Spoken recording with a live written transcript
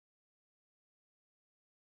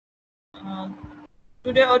Uh,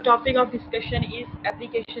 Today our topic of discussion is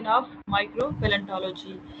application of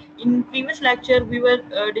micropaleontology. In previous lecture we were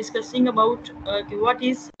discussing about what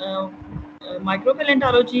is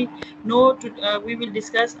micropaleontology. We will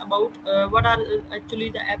discuss about what are actually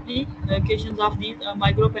the applications of these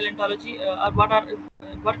micropaleontology, or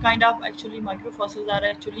what kind of actually microfossils are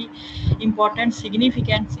actually important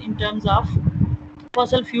significance in terms of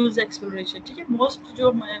fossil fuels exploration. ठीक है, most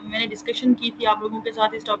जो मैंने discussion की थी आप लोगों के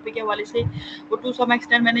साथ इस टॉपिक के हवाले से, वो टू सम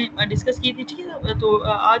एक्सटेंट मैंने डिस्कस की थी। ठीक है, तो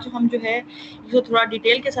आज हम जो है इसको थोड़ा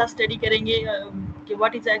डिटेल के साथ स्टडी करेंगे कि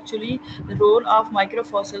what is actually the role of micro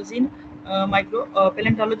fossils in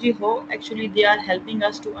micropaleontology, how actually they are helping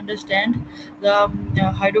us to understand the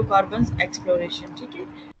hydrocarbons exploration. ठीक है,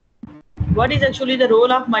 what is actually the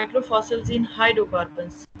role of microfossils in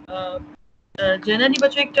hydrocarbons? Generally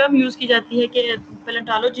बच्चों एक term use की जाती है कि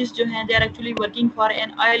palaeontologist जो हैं they are actually working for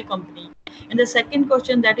an oil company, and the second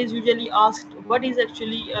question that is usually asked, what is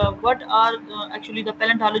actually what are actually the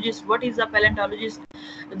paleontologist, what is a paleontologist?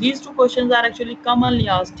 These two questions are actually commonly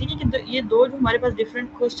asked. ठीक है, कि तो ये दो जो हमारे पास different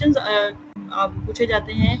questions पूछे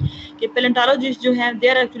जाते हैं कि पैलेंटोलॉजिस्ट जो हैं they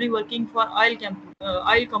are actually working for oil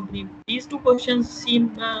company. These two questions seam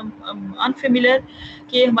unfamiliar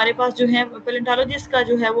कि हमारे पास जो है पैलेंटोलॉजिस्ट का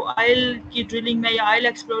जो है वो ऑयल की ड्रिलिंग में या ऑयल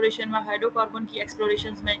एक्सप्लोरेशन में, हाइड्रोकार्बन की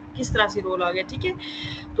एक्सप्लोरेशन में किस तरह से रोल आ गया। ठीक है,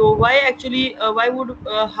 तो why actually why would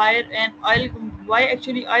hire an oil, why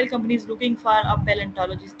actually oil companies looking for a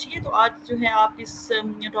paleontologist? ठीक है, तो आज जो है आप इस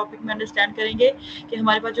टॉपिक में अंडरस्टैंड करेंगे कि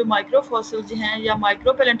हमारे पास जो माइक्रो फॉसिल्स हैं या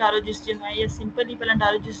माइक्रो पैलेंटोलॉजिस्ट जो हैं या सिंपली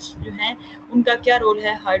पैलेंटोलॉजिस्ट जो हैं उनका क्या रोल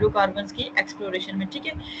है हाइड्रोकार्बन्स की एक्सप्लोरेशन में। ठीक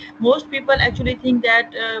है, most people actually think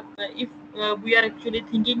that if we are actually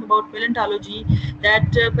thinking about paleontology,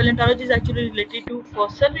 that paleontology is actually related to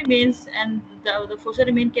fossil remains, and the fossil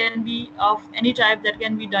remain can be of any type, that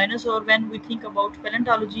can be dinosaur when we think about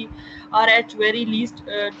paleontology, or at very least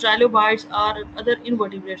trilobites or other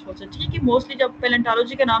invertebrates also। ठीक है, mostly जब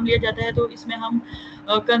paleontology का नाम लिया जाता है तो इसमें हम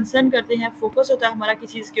कंसर्न करते हैं, फोकस होता है हमारा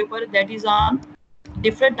किसी चीज़ के ऊपर, that is on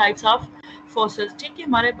different types of fossils. ठीक है,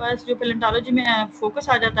 हमारे पास जो पैलेंटोलॉजी में फोकस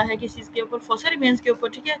आ जाता है किसी चीज़ के ऊपर, फॉसल रिमेन्स के ऊपर।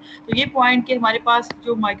 ठीक है, तो ये पॉइंट कि हमारे पास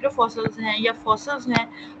जो माइक्रो फॉसल्स हैं या फॉसल्स हैं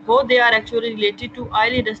वो they are actually related to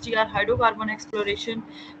oil industry और हाइड्रोकार्बन एक्सप्लोरेशन,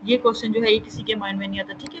 ये क्वेश्चन जो है ये किसी के माइंड में नहीं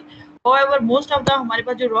आता। ठीक है, however most of the हमारे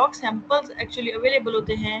पास जो रॉक सैंपल्स एक्चुअली अवेलेबल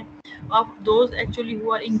होते हैं of those actually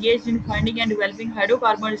who are engaged in finding and developing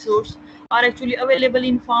hydrocarbon resource are actually available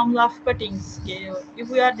in forms of cuttings. If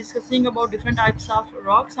we are discussing about different types of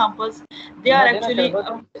rock samples, they are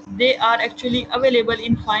actually available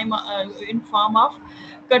in form of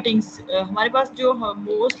cuttings. हमारे पास जो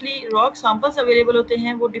mostly rock samples available होते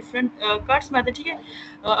हैं वो different cuts में आते हैं। ठीक है,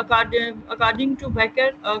 according to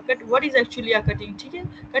baker cut, what is actually a cutting? ठीक है,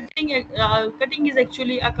 cutting is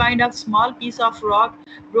actually a kind of small piece of rock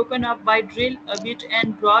broken up by drill a bit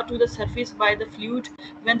and brought to the surface by the fluid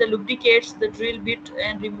when the lubricates the drill bit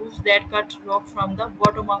and removes that cut rock from the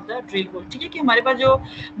bottom of the drill hole। ठीक है, कि हमारे पास जो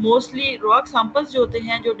mostly rock samples जो होते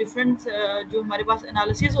हैं, जो different जो हमारे पास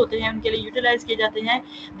एनालिसिस होते हैं उनके लिए यूटिलाइज किए जाते हैं,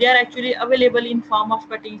 they are actually available in form of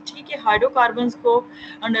cutting. ठीक है, हाइड्रोकार्बन्स को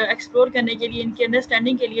एक्सप्लोर करने के लिए, इनकी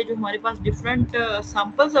अंडरस्टैंडिंग के लिए जो हमारे पास डिफरेंट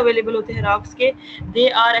सैंपल्स अवेलेबल होते हैं रॉक्स के, they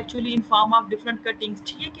are actually in form of different cuttings.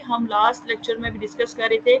 ठीक है, कि हम लास्ट लेक्चर में भी डिस्कस कर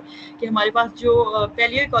रहे थे कि हमारे पास जो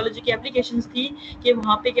पैलियो इकोलॉजी की एप्लीकेशंस थी कि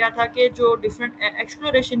वहाँ पे क्या था कि जो डिफरेंट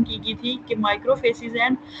एक्सप्लोरेशन की गई थी कि माइक्रोफेसिस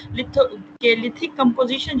एंड लिथिक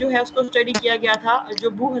कंपोजिशन जो है उसको स्टडी किया गया था जो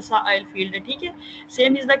बूहसा ऑयल फील्ड है। ठीक है,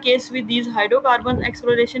 same is the case with these hydrocarbon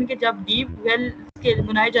exploration के जब डीप वेल के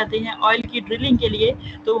बनाए जाते हैं ऑयल की ड्रिलिंग के लिए,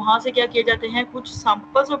 तो वहाँ से क्या किए जाते हैं, कुछ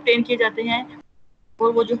सैंपल्स ऑब्टेन किए जाते हैं,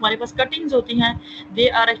 और वो जो हमारे पास कटिंग्स होती हैं they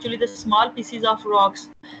are actually the small pieces of rocks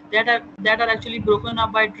that are actually broken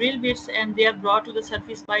up by drill bits and they are brought to the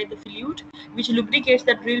surface by the fluid which lubricates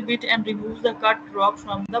the drill bit and removes the cut rock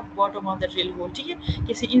from the bottom of the drill hole। ठीक है,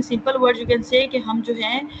 किसी in simple word you can say कि हम जो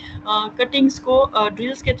हैं cuttings को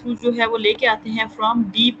drills के through जो है वो लेके आते हैं फ्रॉम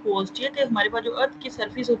डीप होल्स। ठीक है, तो हमारे पास जो अर्थ की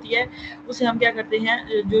सरफेस होती है उसे हम क्या करते हैं,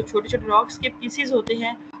 जो छोटे छोटे रॉक्स के पीसेज होते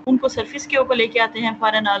हैं उनको सरफेस के ऊपर लेके आते हैं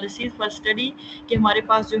फॉर एनालिसिस, फॉर स्टडी, कि हमारे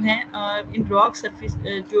पास जो है इन रॉक सरफेस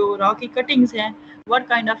जो रॉक की कटिंग्स हैं what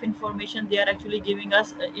kind of information they are actually giving us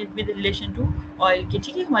with relation to oil की।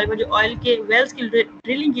 ठीक है, हमारे पास जो ऑयल के वेल्स की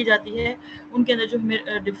ड्रिलिंग की जाती है उनके अंदर जो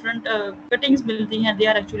हमें डिफरेंट कटिंग्स मिलती हैं, they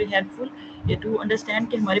are actually helpful to understand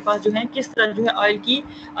कि हमारे पास जो है किस तरह जो है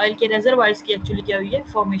ऑयल के रिजर्वायर्स की एक्चुअली क्या हुई है,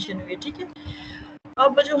 फॉर्मेशन हुई है। ठीक है,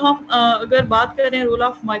 अब जो हम अगर बात करें रोल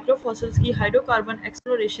ऑफ माइक्रोफॉसिल्स की हाइड्रोकार्बन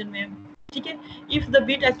एक्सप्लोरेशन में, ठीक है, if the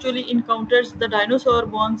bit actually encounters the dinosaur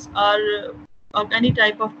bones or any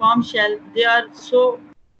type of palm shell, they are so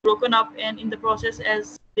broken up and in the process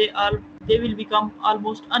as they will become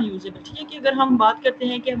almost unusable। ठीक है कि अगर हम बात करते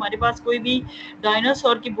हैं कि हमारे पास कोई भी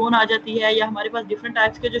डायनासोर की बोन आ जाती है या हमारे पास डिफरेंट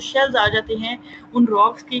टाइप्स के जो शेल्स आ जाते हैं उन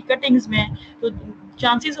रॉक्स की कटिंग्स में, तो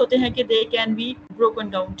चांसेस होते हैं कि they can be broken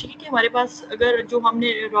down. ठीक है कि हमारे पास अगर जो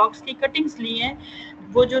हमने रॉक्स की कटिंग्स ली हैं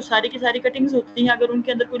वो जो सारी की सारी कटिंग्स होती हैं, अगर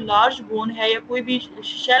उनके अंदर कोई लार्ज बोन है या कोई भी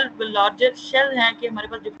शेल लार्जर शेल हैं कि हमारे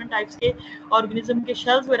पास डिफरेंट टाइप्स के ऑर्गेनिज्म के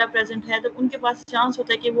शेल्स वगैरह प्रेजेंट है, तो उनके पास चांस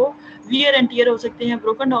होता है कि वो वियर एंड टियर हो सकते हैं,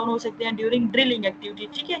 ब्रोकन डाउन हो सकते हैं ड्यूरिंग ड्रिलिंग एक्टिविटी।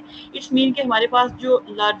 ठीक है, इट्स मीन कि हमारे पास जो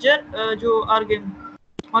लार्जर जो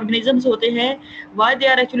organisms होते हैं, why they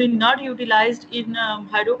are actually not utilized in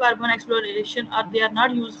hydrocarbon exploration or they are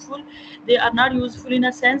not useful in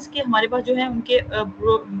a sense कि हमारे पास जो है उनके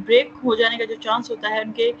ब्रेक हो जाने का जो चांस होता है,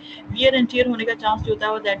 उनके वियर एंड टियर होने का चांस जो होता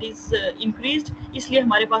है वो दैट इज इंक्रीज्ड, इसलिए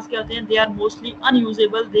हमारे पास क्या होते हैं, they are mostly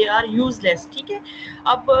unusable, they are useless. ठीक है,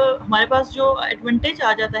 अब हमारे पास जो एडवांटेज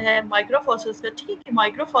आ जाता है माइक्रोफॉसल्स का, ठीक है कि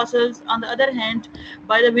माइक्रोफॉसल्स on the other hand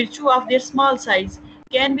by the विर्चू of their small size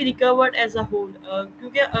can be recovered as a whole.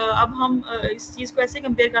 क्योंकि अब हम इस चीज़ को ऐसे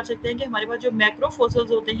कंपेयर कर सकते हैं कि हमारे पास जो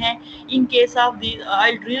मैक्रोफोसल्स होते हैं, in case of the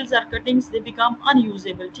oil drills और कटिंग्स दे बिकम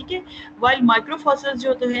अनयूजेबल। ठीक है, वाइल माइक्रोफोसल्स जो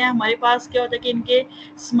होते हैं हमारे पास क्या होता है कि इनके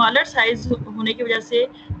स्मॉलर साइज होने की वजह से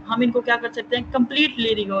हम इनको क्या कर सकते हैं,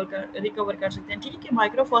 कम्प्लीटली रिकवर कर सकते हैं। ठीक है कि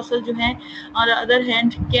माइक्रोफोसल जो हैं on the other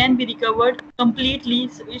hand can be recovered completely,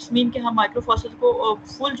 it's mean कि हम माइक्रोफोसल को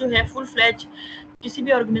फुल जो है फुल फ्लैज किसी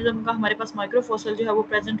भी ऑर्गेनिज्म का हमारे पास माइक्रोफोसल जो है वो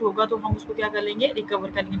प्रेजेंट होगा तो हम उसको क्या कर लेंगे,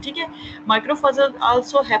 रिकवर कर लेंगे। ठीक है, माइक्रोफोसल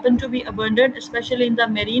also happen to be abundant specially in the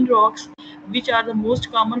marine rocks which are the most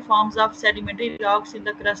common forms of sedimentary rocks in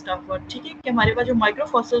the crust of earth. ठीक है कि हमारे पास जो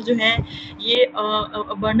माइक्रोफोसल जो हैं ये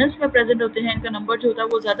अबंडेंस में प्रेजेंट होते हैं, इनका नंबर जो होता है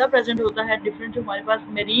वो ज़्यादा प्रेजेंट होता है डिफरेंट जो हमारे पास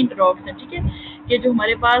मेरीन रॉक्स हैं। ठीक है, कि जो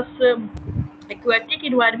हमारे पास एक्वेटिक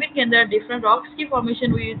इन्वायरमेंट के अंदर डिफरेंट रॉक्स की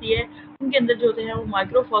फॉर्मेशन हुई होती है, उनके अंदर जो होते हैं वो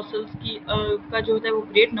माइक्रोफॉसल्स की का जो होता है वो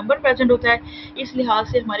ग्रेट नंबर प्रेजेंट होता है। इस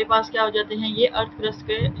लिहाज से हमारे पास क्या हो जाते हैं, ये अर्थ क्रस्ट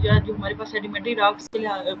के या जो हमारे पास सेडिमेंटरी रॉक्स के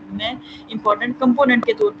में इंपॉर्टेंट कंपोनेंट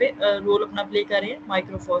के तौर पे रोल अपना प्ले कर रहे हैं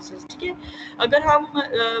माइक्रोफॉसल्स। ठीक है, अगर हम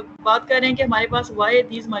बात कर रहे हैं कि हमारे पास why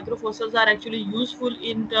these माइक्रोफॉसल्स are actually useful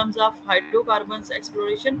in terms of hydrocarbons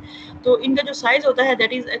exploration, तो इनका जो साइज होता है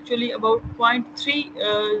that is actually about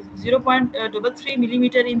 0.33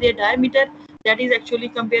 millimeter in their diameter, that is actually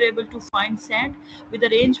comparable to fine sand with a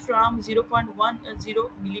range from 0.10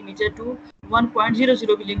 millimeter to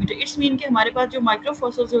 1.00 millimeter। It's mean कि हमारे पास जो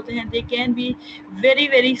माइक्रोफॉसल्स होते हैं they can be very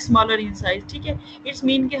very smaller in size. ठीक है, it's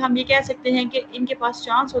mean कि हम ये कह सकते हैं कि इनके पास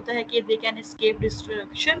चांस होता है कि they can escape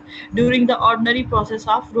destruction during the ordinary process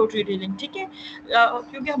of rotary drilling. ठीक है,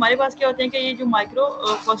 क्योंकि हमारे पास क्या होते हैं कि ये जो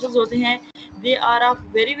माइक्रोफॉसल्स होते हैं they are of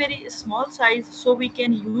very very small size, so we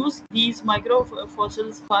can use these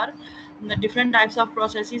microfossils for different types of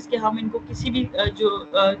processes कि हम इनको किसी भी जो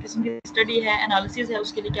किस्म की स्टडी है, एनालिसिस है,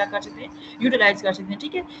 उसके लिए क्या कर सकते हैं, यूटिलाइज कर सकते हैं।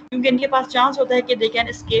 ठीक है, क्योंकि इनके पास चांस होता है कि दे कैन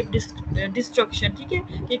एस्केप डिस्ट्रक्शन। ठीक है,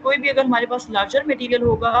 कि कोई भी अगर हमारे पास लार्जर मटेरियल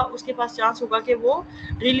होगा उसके पास चांस होगा कि वो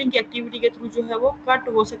ड्रिलिंग की एक्टिविटी के थ्रू जो है वो कट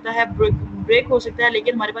हो सकता है, ब्रेक हो सकता है,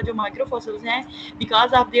 लेकिन हमारे पास जो माइक्रोफॉसल्स हैं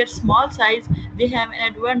because of their small size they have an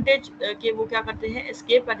advantage कि वो क्या करते हैं,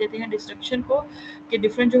 एस्केप कर देते हैं डिस्ट्रक्शन को, कि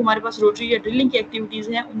डिफरेंट जो हमारे पास रोटरी या ड्रिलिंग की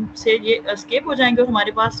एक्टिविटीज़ हैं उनसे ये एस्केप हो जाएंगे और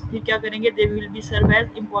हमारे पास फिर क्या करेंगे, they will be serve as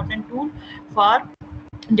important tool for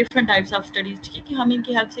different types of studies. ठीक है, कि हम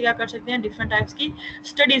इनकी हेल्प से क्या कर सकते हैं, डिफरेंट टाइप्स की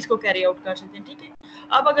स्टडीज को कैरी आउट कर सकते हैं। ठीक है,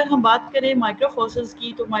 अब अगर हम बात करें माइक्रोफॉसल्स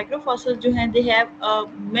की, तो माइक्रोफॉसल्स जो हैं they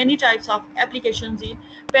have many types of applications in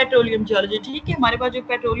petroleum geology. ठीक है, हमारे पास जो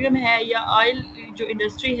पेट्रोलियम है या ऑयल जो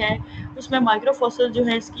इंडस्ट्री है उसमें माइक्रोफॉसल जो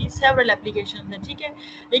है इसकी सेवरल एप्लीकेशंस हैं। ठीक है,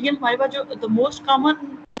 लेकिन हमारे पास जो द मोस्ट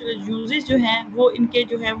कॉमन यूजेस जो हैं वो इनके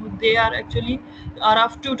जो हैं they are actually are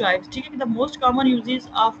of two types. ठीक है, the most common uses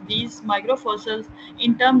of these माइक्रोफॉसल्स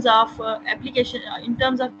in terms of application in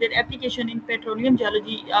terms of their application in petroleum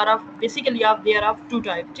geology are of basically of they are of two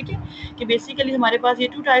types। ठीक है, कि basically हमारे पास ये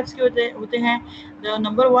two types के होते हैं।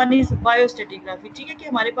 Number one is बायोस्टैटिग्राफी। ठीक है, कि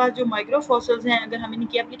हमारे पास जो माइक्रोफॉसल्स हैं अगर हम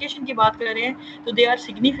इनकी एप्लीकेशन की बात कर रहे हैं तो they are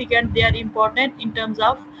significant, they are important in terms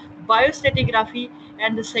of बायोस्टैटिग्राफी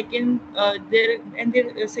and the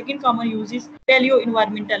second common use is paleo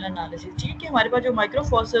environmental analysis। ठीक है, कि हमारे पास जो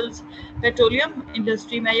माइक्रोफॉसल्स पेट्रोलियम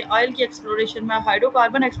इंडस्ट्री में या ऑयल की एक्सप्लोरेशन में,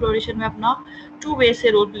 हाइड्रोकार्बन एक्सप्लोरेशन में अपना टू वे से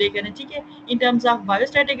रोल प्ले करें। ठीक है, in terms of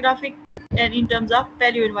बायोस्टैटिग्राफिक and in terms of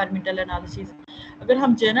palaeo environmental analysis. अगर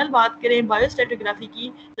हम जनरल बात करें बायोस्टैटिग्राफी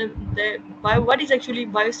की, what is actually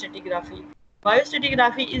बायोस्टैटिग्राफी?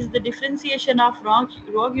 Biostratigraphy is the differentiation of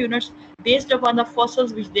rock units based upon the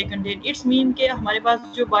fossils which they contain। It's mean कि हमारे पास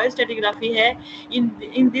जो बायोस्टैटिग्राफी है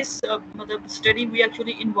in this मतलब study we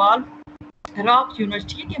actually involve rock units,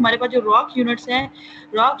 ठीक है कि हमारे पास जो रॉक यूनिट्स हैं,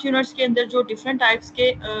 रॉक यूनिट्स के अंदर जो डिफरेंट टाइप्स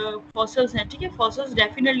के फॉसल्स हैं, ठीक है। फॉसल्स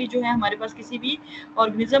डेफिनेटली जो है हमारे पास किसी भी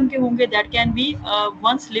ऑर्गेनिज्म के होंगे, that can be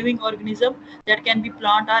once living organism, that can be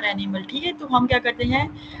plant और एनिमल, ठीक है। तो हम क्या करते हैं,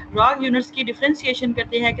 रॉक यूनिट्स की डिफ्रेंसिएशन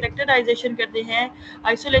करते हैं, कैरेक्टराइजेशन करते हैं,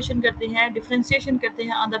 आइसोलेशन करते हैं, डिफ्रेंसिएशन करते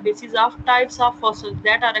हैं on the basis of types of fossils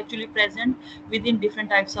that are actually present with in different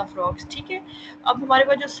types of rocks, ठीक है। अब हमारे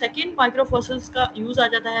पास जो सेकेंड माइक्रोफॉसल्स का यूज आ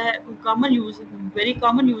जाता है, common use, very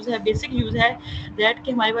common use है, बेसिक यूज है, दैट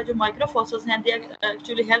कि हमारे पास जो माइक्रोफॉसल्स हैं they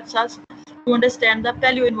actually helps us to understand the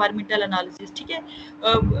palaeo environmental analysis, ठीक है।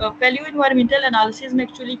 पैलियो एनवायरमेंटल एनालिसिस में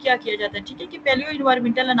एक्चुअली क्या किया जाता है, ठीक है, कि पैलियो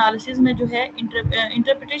एनवायरमेंटल एनालिसिस में जो है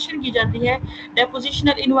इंटरप्रिटेशन की जाती है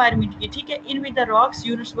डेपोजिशनल एनवायरमेंट की, ठीक है, in with the rocks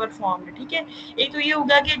units were formed, ठीक है। एक तो ये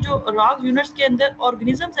होगा कि जो रॉक यूनिट्स के अंदर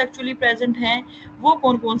ऑर्गेनिजम्स एक्चुअली प्रेजेंट हैं वो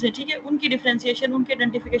कौन कौन से, ठीक है, उनकी डिफ्रेंसिएशन, उनके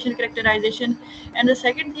identification, characterisation, and the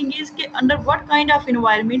second thing is कि under what kind of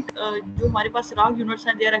environment जो हमारे पास रॉक यूनिट्स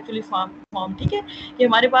हैं दे आर एक्चुअली फॉर्म, ठीक है, कि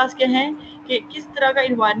हमारे पास क्या है कि किस तरह का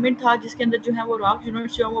एनवायरनमेंट था जिसके अंदर जो है वो रॉक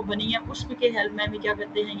यूनिट्स जो है वो बनी है, उसके हेल्प में हम क्या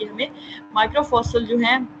करते हैं, ये हमें माइक्रोफॉसल जो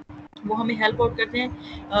है वो हमें हेल्प आउट करते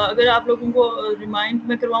हैं। अगर आप लोगों को रिमाइंड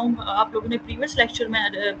में करवाऊँ, आप लोगों ने प्रीवियस लेक्चर में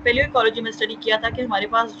पैलियोइकोलॉजी में स्टडी किया था कि हमारे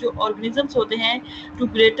पास जो ऑर्गेनिजम्स होते हैं टू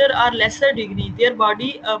ग्रेटर और laser degree their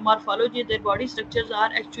body morphology, their body structures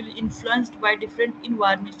are actually influenced by different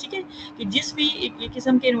environments, ठीक है, कि जिस भी एक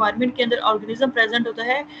किस्म के इन्वायरमेंट के अंदर ऑर्गेनिज्म प्रेजेंट होता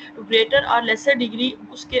है टू ग्रेटर और लेसर डिग्री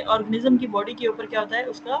उसके ऑर्गेनिज्म की बॉडी के ऊपर क्या होता है,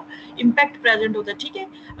 उसका इम्पैक्ट प्रेजेंट होता है, ठीक है।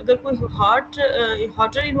 अगर कोई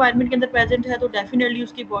हॉटर इन्वायरमेंट के अंदर प्रेजेंट है तो डेफिनेटली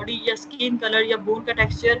उसकी बॉडी या स्किन कलर या बोन का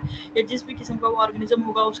टेक्सचर या जिस भी किस्म का वो ऑर्गेनिज्म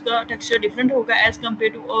होगा उसका टेक्सचर डिफरेंट होगा as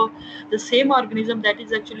compare to the same organism that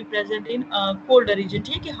is actually present in colder reason,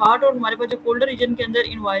 ठीक है। हॉट और हमारे पास जो कोल्डर रीजन के अंदर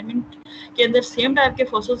इन्वायरमेंट के अंदर सेम टाइप के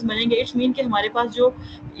फॉसल्स मिलेंगे, इट्स मीन कि हमारे पास जो,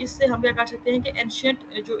 इससे हम क्या कर सकते हैं कि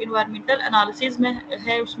एंशिएंट जो इन्वायरमेंटल एनालिसिस में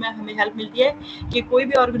है उसमें हमें हेल्प मिलती है कि कोई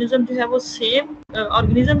भी ऑर्गेनिज्म जो है वो सेम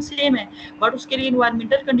ऑर्गेनिज्म सेम है बट उसके लिए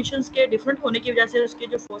इन्वायरमेंटल कंडीशंस के डिफरेंट होने की वजह से उसके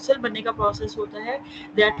जो फॉसल बनने का प्रोसेस होता है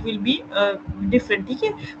दैट विल बी डिफरेंट, ठीक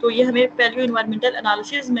है। तो ये हमें पैलियो इन्वायरमेंटल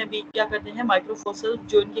एनालिसिस में भी क्या करते हैं, माइक्रोफॉसल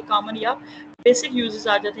जो इनके कॉमन या बेसिक यूजेस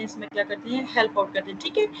आ जाते हैं इसमें क्या करते हैं, हेल्प आउट करते हैं,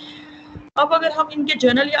 ठीक है। अब अगर हम इनके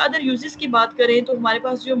जनरल या अदर यूजेस की बात करें तो हमारे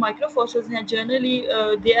पास जो माइक्रोफॉसल्स हैं generally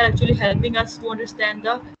they are actually helping us to understand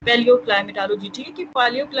the पैलियोक्लाइमेटोलॉजी, ठीक है, कि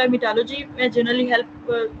पैलियोक्लाइमेटोलॉजी में जनरली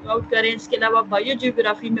हेल्प आउट करें, इसके अलावा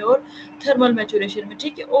बायोजियोग्राफी में और थर्मल मैचुरेशन में,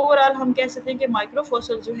 ठीक है। ओवरऑल हम कह सकते हैं कि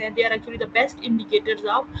माइक्रोफॉसल्स जो है they are actually the best indicators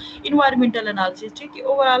of environmental analysis, ठीक है।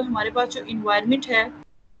 ओवरऑल हमारे पास जो इन्वायरमेंट है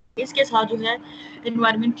इसके साथ जो है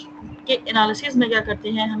इन्वायरमेंट के एनालिसिस में क्या करते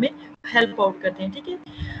हैं, हमें हेल्प आउट करते हैं, ठीक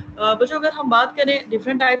है। बच्चों अगर हम बात करें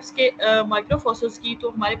डिफरेंट टाइप्स के माइक्रोफॉसल्स की तो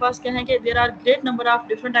हमारे पास क्या है कि there are great number of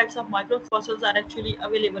different types of माइक्रोफॉसल्स are actually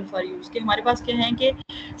available for use, कि हमारे पास क्या है कि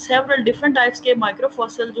सेवरल डिफरेंट टाइप्स के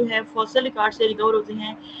माइक्रोफॉसल जो है फॉसल रिकॉर्ड से रिकवर होते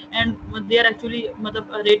हैं एंड दे आर एक्चुअली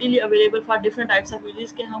मतलब readily available for different types of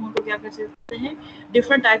uses, के हम उनको क्या कर सकते हैं,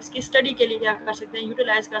 डिफरेंट टाइप्स की स्टडी के लिए क्या कर सकते हैं,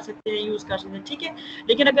 यूटिलाइज कर सकते हैं, यूज कर सकते हैं, ठीक है।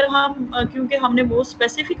 लेकिन अगर हम क्योंकि हमने बहुत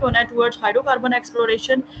स्पेसिफिक होना है टुवर्ड्स हाइड्रोकार्बन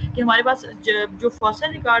एक्सप्लोरेशन, कि हमारे पास जो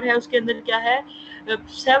फॉसल रिकॉर्ड है उसके अंदर क्या है,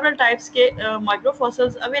 सेवरल टाइप्स के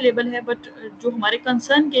माइक्रोफॉसल्स अवेलेबल है, बट जो हमारे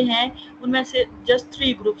कंसर्न के हैं उनमें से जस्ट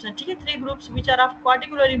 3 ग्रुप्स हैं, ठीक है। 3 groups which are of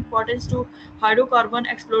particular importance to hydrocarbon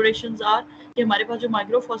explorations are, कि हमारे पास जो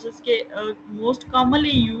माइक्रोफॉसल्स के मोस्ट कॉमनली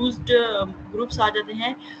यूज्ड ग्रुप्स आ जाते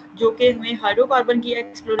हैं जो कि हमें हाइड्रोकार्बन की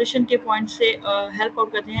एक्सप्लोरेशन के पॉइंट से हेल्प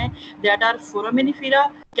आउट करते हैं, that are foraminifera,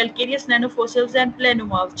 calcareous नैनोफॉसल्स and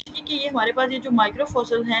प्लेनोमॉर्फ्स, ठीक है। ये हमारे पास ये जो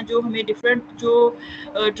माइक्रोफॉसल हैं जो हमें डिफरेंट जो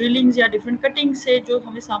ड्रिलिंग्स या डिफरेंट कटिंग से जो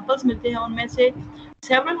हमें सैंपल्स मिलते हैं उनमें से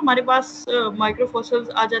सेवरल हमारे पास माइक्रोफॉसल्स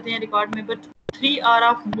आ जाते हैं रिकॉर्ड में, but 3 are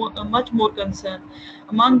of much more concern.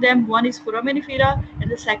 Among them, one is foraminifera, and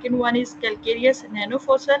the second one is calcareous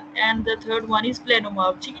nanofossil, and the third one is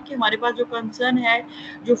pleomorph, ठीक है, कि हमारे पास जो कंसर्न है,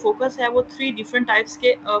 जो फोकस है वो 3 डिफरेंट टाइप्स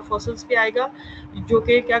के फॉसल्स पे आएगा जो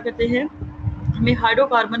कि क्या करते हैं, हमें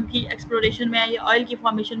हाइड्रोकार्बन की एक्सप्लोरेशन में या ऑयल की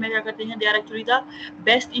फॉर्मेशन में क्या करते हैं, they are actually the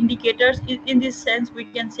best indicators. In this sense we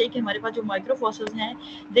can say कि हमारे पास जो माइक्रोफॉसल्स हैं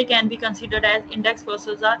they can be considered as index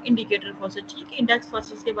fossils और इंडिकेटर फॉसल्स, ठीक है। इंडेक्स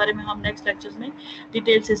फॉसल्स के बारे में हम नेक्स्ट लेक्चर्स में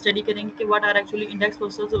डिटेल से स्टडी करेंगे कि what are actually index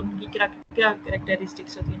fossils और उनकी क्या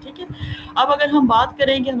कैरेक्टरिस्टिक्स होती हैं, ठीक है। अब अगर हम बात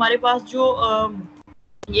करें कि हमारे पास जो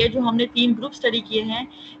ये जो हमने 3 ग्रुप स्टडी किए हैं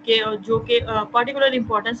कि जो कि पार्टिकुलर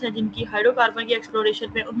इंपॉर्टेंस है जिनकी हाइड्रोकार्बन की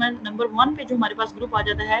एक्सप्लोरेशन पे, उनमें नंबर 1 पे जो हमारे पास ग्रुप आ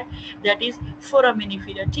जाता है दैट इज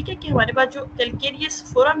फोरामिनिफेरा। ठीक है, कि हमारे पास जो कैलकेरियस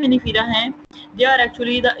फोरामिनिफेरा हैं दे आर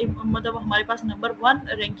एक्चुअली द मतलब हमारे पास नंबर 1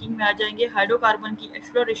 रैंकिंग में आ जाएंगे हाइड्रोकार्बन की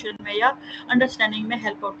एक्सप्लोरेशन में या अंडरस्टैंडिंग में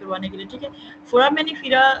हेल्प आउट करवाने के लिए। ठीक है,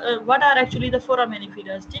 foraminifera what are actually the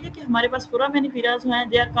फोरामिनिफेरास। ठीक है, कि हमारे पास फोरामिनिफेरास हैं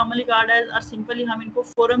they are commonly called as और सिंपली हम इनको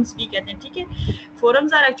फोरम्स भी कहते हैं। ठीक है,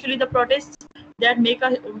 forams are actually the protists that make a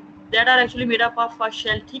that are actually made up of a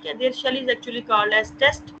shell। ठीक है, their shell is actually called as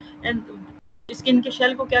test and skin के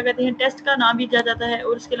शेल को क्या कहते हैं, टेस्ट का नाम भी दिया जाता है।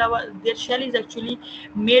 और इसके अलावा there shell is actually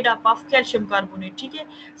made up of calcium carbonate. ठीक है,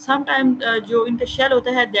 सम टाइम जो इनका शेल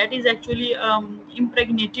होता है that is actually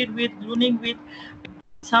impregnated with ग्लूनिंग with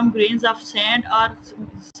some grains of sand or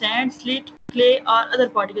sand, slate, clay और अदर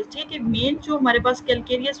पार्टिकल्स। ठीक है, मेन जो हमारे पास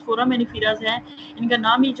कैलकेरियस फोरामिनिफेरास हैं इनका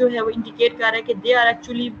नाम ही जो है वो इंडिकेट कर रहा है कि they are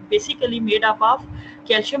actually basically made up of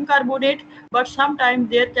calcium carbonate, but some time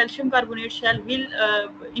there calcium carbonate shell will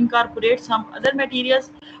incorporate some other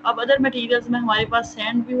materials. अब अदर मटेरियल्स में हमारे पास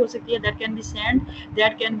सैंड भी हो सकती है, that can be sand,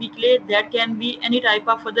 that can be clay, that can be any type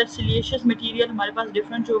of other siliceous material. हमारे पास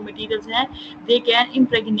different जो materials हैं they can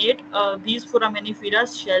impregnate these फोरामिनिफेरास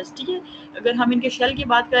shells. ठीक है, अगर हम इनके शेल की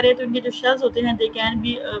बात करें तो इनके जो शेल्स होते हैं they can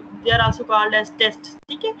be they are also called as test.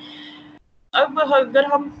 ठीक है, अब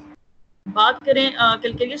अगर हम बात करें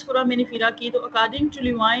कैलकेरियस फोरामिनिफेरा की तो अकॉर्डिंग टू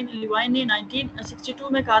लिवाइन ने 1962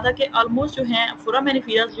 में कहा था कि ऑलमोस्ट जो हैं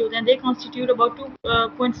फोरामिनिफेरास जो होते हैं they constitute about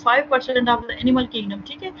 2.5% of the animal kingdom.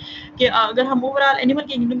 ठीक है, कि अगर हम ओवरऑल एनिमल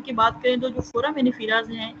किंगडम की बात करें तो जो फोरामिनिफेरास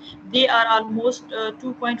हैं they are almost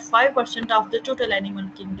 2.5% of the total animal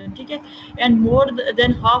kingdom. ठीक है, and more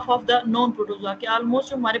than half of the non protozoa, के ऑलमोस्ट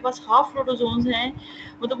जो हमारे पास हाफ प्रोटोजोन्स हैं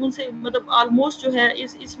मतलब उनसे मतलब ऑलमोस्ट जो है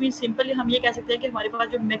इसमें सिंपली हम ये कह सकते हैं कि हमारे पास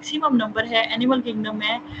जो मैक्सिमम नंबर है एनिमल किंगडम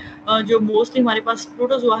में जो मोस्टली हमारे पास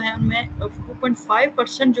प्रोटोजोआ है उनमें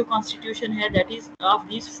 2.5% जो कॉन्स्टिट्यूशन है that is of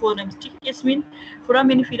these forums. ठीक है, इस mean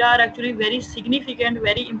foraminifera are actually very significant,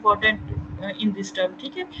 very important in this term.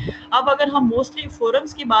 ठीक है, अब अगर हम मोस्टली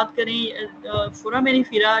फोरम्स की बात करें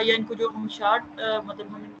फोरामिनिफेरा या इनको जो हम शार्ट मतलब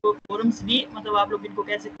हम इनको फोरम्स भी मतलब आप लोग इनको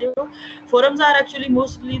कह सकते हो, forums are actually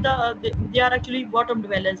mostly they are actually bottom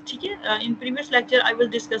dwellers। ठीक है, in previous lecture I was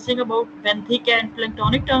discussing about benthic and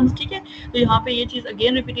planktonic terms। ठीक है, तो यहाँ पे ये चीज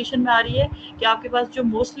अगेन रिपीटेशन में आ रही है कि आपके पास जो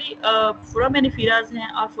मोस्टली फोरामिनिफेरास हैं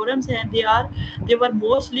और फोरम्स हैं दे वर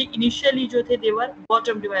मोस्टली इनिशियली जो थे दे वर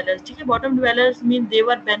बॉटम डिवेलर्स। ठीक है, bottom dwellers mean they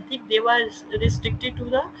were benthic, they were restricted to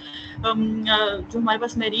the जो हमारे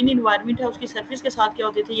पास मेरीन इन्वायरमेंट है उसकी सरफेस के साथ क्या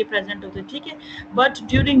होते थे ये प्रेजेंट होते थे। ठीक है, but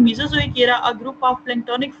during Mesozoic era a group of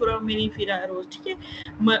planktonic foraminifera arrows. ठीक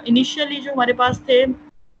है, इनिशियली जो हमारे पास थे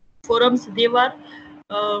फोरम्स देवर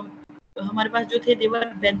हमारे पास जो थे देवर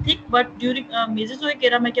benthic, but during Mesozoic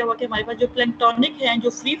era में क्या हुआ कि हमारे पास जो प्लैंक्टोनिक हैं जो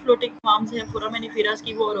फ्री फ्लोटिंग फॉर्म्स हैं फोरामिनिफेरास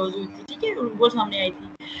की वो अरोज हुई थी। ठीक है, वो सामने आई थी।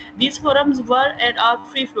 These forums were at are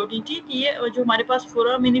free floating. ठीक, ये जो हमारे पास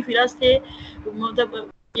फोरामिनिफेरास थे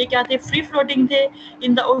मतलब ये क्या थे, फ्री फ्लोटिंग थे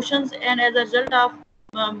in the oceans and as a result of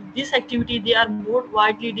this activity they are more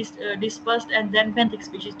widely dispersed and then benthic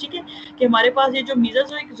species. ठीक है, कि हमारे पास ये जो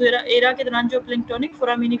मेसोजोइक एरा के दौरान जो प्लैंक्टोनिक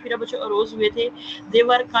फोरामिनिफेरा बच्चे अरोज हुए थे दे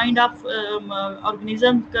were kind of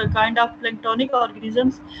organism kind of planktonic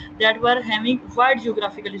organisms that were having wide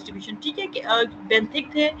geographical distribution. ठीक है, कि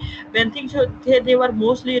बेंथिक थे, बेंथिक जो थे दे were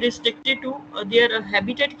mostly restricted to their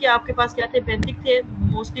habitat. के आपके पास क्या थे, बेंथिक थे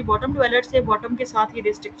मोस्टली बॉटम डिवेलर्स थे, बॉटम के साथ ही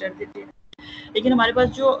रिस्ट्रिक्ट करते थे। लेकिन हमारे पास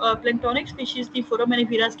जो प्लैंक्टोनिक स्पीशीज थी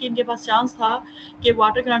फोरामिनिफेरास की इनके पास चांस था कि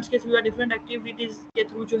वाटर करंट्स के थ्रू या डिफरेंट एक्टिविटीज के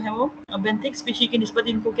थ्रू जो है वो बेंथिक स्पीशी की निस्बत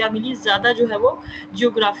इनको क्या मिली, ज्यादा जो है वो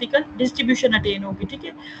जियोग्राफिकल डिस्ट्रीब्यूशन अटेन होगी। ठीक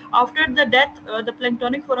है, after the death the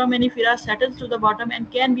planktonic foraminifera settles to the bottom and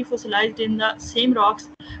can be fossilised in the same rocks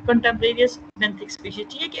कंटेम्परेरियस benthic species.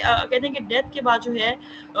 ठीक है, कि कहते हैं कि डेथ के बाद जो है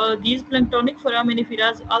दीज प्लैंक्टोनिक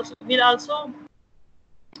फोरामिनिफेरास विल आल्सो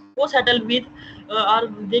को सेटल विद और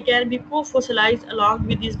दे कैन बी को fossilised along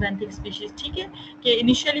with this benthic species. ठीक है, कि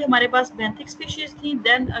इनिशियली हमारे पास बेंथिक स्पीशीज थी,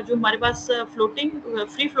 देन जो हमारे पास फ्लोटिंग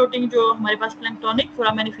फ्री फ्लोटिंग जो हमारे पास प्लैंक्टोनिक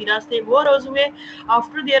फोरामिनिफेरास थे वो अरोज हुए।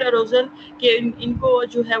 आफ्टर देयर अरोजल के इनको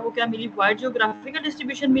जो है वो क्या मिली, वाइड जियोग्राफिकल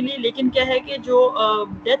डिस्ट्रीब्यूशन मिली। लेकिन क्या है कि जो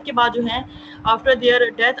डेथ के बाद जो है after their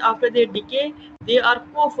death after their decay they are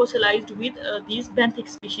को fossilised with these benthic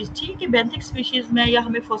species. ठीक है, बेंथिक स्पीशीज में या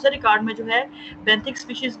हमें फॉसिल रिकॉर्ड में जो है बेंथिक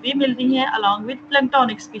स्पीशीज भी मिलती हैं अलॉन्ग विद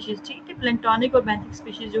प्लैंक्टोनिक स्पीशीज। ठीक है, प्लैंक्टोनिक और बेंथिक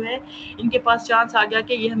स्पीशीज जो है इनके पास चांस आ गया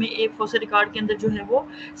कि ये हमें एक फॉसिल रिकॉर्ड के अंदर जो है वो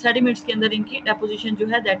सेडिमेंट्स के अंदर इनकी डेपोजिशन जो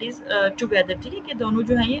है दैट इज टुगेदर। ठीक है, कि दोनों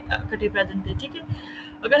जो है ये इकट्ठे प्रेजेंट थे। ठीक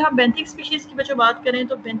है, अगर हम बेंथिक स्पीशीज की बच्चों बात करें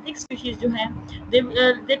तो बेंथिक स्पीशीज जो हैं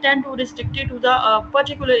they tend to restricted to the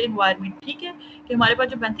particular environment, ठीक है, कि हमारे पास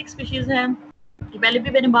जो बेंथिक स्पीशीज हैं, पहले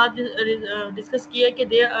भी मैंने बात डिस्कस की है कि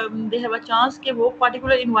दे हैव अ चांस कि वो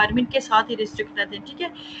पर्टिकुलर इन्वायरमेंट के साथ ही रिस्ट्रिक्ट रहते हैं, ठीक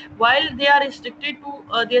है, while they are restricted to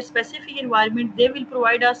their specific environment they will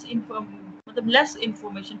provide us मतलब लेस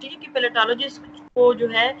इन्फॉर्मेशन, ठीक है, कि पैलेटोलॉजिस्ट को जो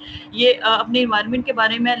है ये अपने इन्वायरमेंट के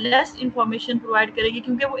बारे में लेस इन्फॉर्मेशन प्रोवाइड करेगी,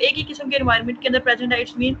 क्योंकि वो एक ही किस्म के इन्वायरमेंट के अंदर प्रेजेंट है।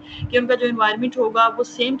 इट्स मीन कि उनका जो इन्वायरमेंट होगा वो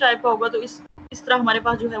सेम टाइप का होगा, तो इस तरह हमारे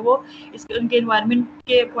पास जो है वो उनके इन्वायरमेंट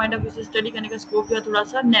के पॉइंट ऑफ व्यू से स्टडी करने का स्कोप जो है थोड़ा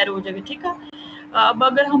सा नैरो हो जाएगा, ठीक है। अब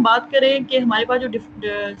अगर हम बात करें कि हमारे पास जो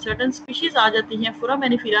सर्टन स्पीशीज आ जाती हैं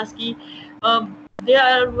फोरामेनिफेरास की,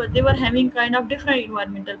 they were having kind of different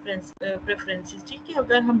environmental preferences, ठीक है।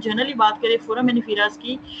 अगर हम जनरली बात करें फोरामेनिफेरास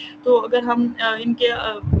की, तो अगर हम इनके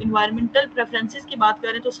environmental preferences की बात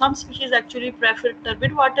करें तो some species actually prefer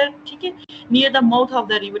turbid water, ठीक है, near the mouth of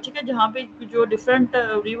the river, ठीक है, जहाँ पे जो different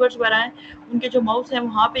rivers वगैरह हैं उनके जो माउथ हैं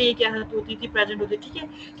वहाँ पे ये क्या होती थी, प्रेजेंट होती, ठीक है,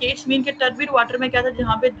 कि इट्स मीन के टर्बिड वाटर में क्या था,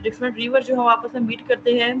 जहाँ पे डिफरेंट रिवर जो है आपस में मीट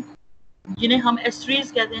करते हैं, जिन्हें हम एस्ट्रीज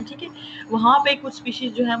कहते हैं, ठीक है, वहाँ पे कुछ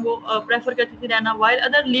स्पीशीज जो है वो प्रेफर करती थी रहना, while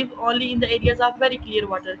other live only in the areas of very clear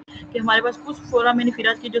water, कि हमारे पास कुछ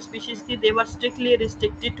फोरामेनिफेरास की जो स्पीशीज थी दे वर strictly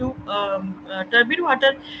restricted to turbid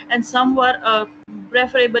water and some were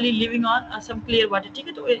preferably living on some clear water, ठीक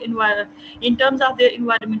है। तो in terms of their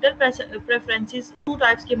environmental preferences two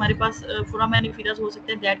types के हमारे पास फोरामेनिफेरास हो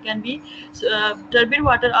सकते हैं, that can be turbid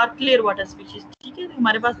water और क्लियर वाटर स्पीशीज, ठीक है।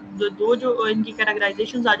 हमारे पास दो जो इनकी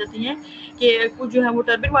कैटेगराइजेशंस आ जाती हैं कि कुछ जो है वो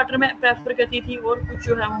टर्बिड वाटर में प्रेफर करती थी और कुछ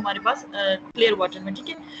जो है वो हमारे पास क्लियर वाटर में, ठीक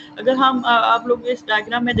है। अगर हम आप लोग इस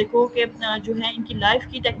डायग्राम में देखो कि जो है इनकी लाइफ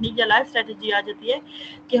की टेक्निक या लाइफ स्ट्रेटजी आ जाती है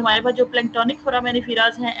कि हमारे पास जो प्लैंक्टोनिक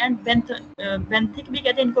फोरामेनिफेरास हैं एंड बेंथिक भी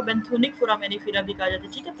कहते हैं इनको, बेंथोनिक फोरामेनिफेरा भी कहा जाता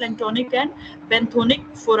है, ठीक है, प्लैंक्टोनिक एंड बेंथोनिक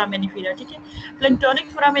फोरामेनिफेरा, ठीक है। प्लैंक्टोनिक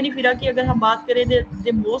फोरामेनिफेरा की अगर हम बात करें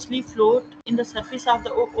they mostly float in the surface of the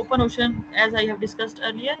open ocean as I have discussed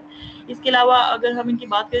earlier. इसके अलावा अगर हम इनकी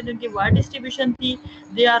बात करें तो इनकी वाइड डिस्ट्रीब्यूशन थी,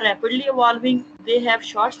 they are rapidly evolving, they have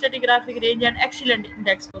short stratigraphic range and excellent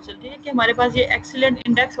index fossil, ठीक है, कि हमारे पास ये एक्सीलेंट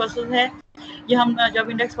इंडेक्स फॉसिल है। ये हम जब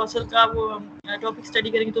इंडेक्स फॉसिल का वो टॉपिक स्टडी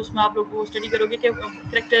करेंगे तो उसमें आप लोग वो स्टडी करोगे कि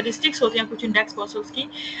कैरेक्टरिस्टिक्स होती हैं कुछ इंडेक्स फॉसिल्स की,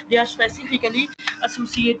 they are specifically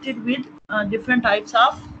associated with different types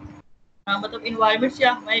of मतलब इन्वायरमेंट्स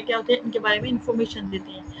या हमारे क्या होते हैं इनके बारे में इंफॉर्मेशन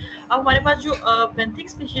देती हैं। अब हमारे पास जो बेंथिक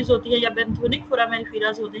स्पीशीज होती है या बेंथोनिक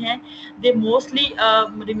फोरामेनिफेरास होते हैं, they mostly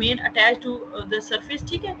remain attach to the surface,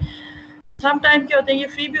 ठीक है। सम टाइम क्या होते हैं ये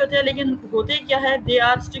फ्री भी होते हैं, लेकिन होते क्या है दे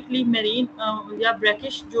आर स्ट्रिक्टली मेरीन या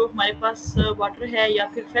ब्रैकिश जो हमारे पास वाटर है या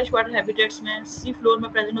फिर फ्रेश वाटर हैबिटेट्स में सी फ्लोर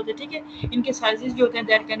में प्रेजेंट होते हैं, ठीक है। इनके साइजेस जो होते हैं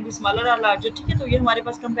दैट कैन बी स्मॉलर और लार्जर, ठीक है। तो ये हमारे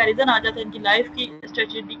पास कंपैरिजन आ जाता है इनकी लाइफ की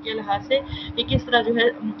स्ट्रेटजी के लिहाज से कि किस तरह जो है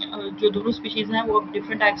जो दोनों स्पीशीज हैं वो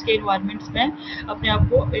डिफरेंट टाइप्स के इन्वायरमेंट्स में अपने आप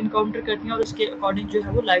को इनकाउंटर करती हैं और उसके अकॉर्डिंग जो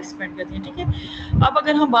है वो लाइफ स्पेंड करती हैं, ठीक है। अब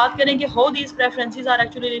अगर हम बात करें कि how these preferences are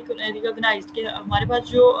actually recognised, कि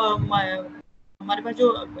हमारे पास जो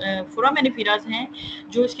फोरामेनिफेरास हैं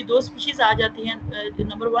जो इसकी दो स्पीशीज आ जाती हैं,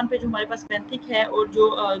 नंबर 1 पे जो हमारे पास बेंथिक है और जो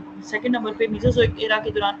सेकंड नंबर पे मेसोजोइक एरा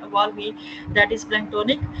के दौरान इवॉल्व हुई दैट इज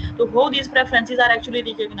प्लैंक्टोनिक। तो how these preferences are actually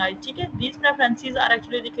recognised, ठीक है, these preferences are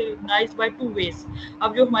actually recognised bye 2 veg.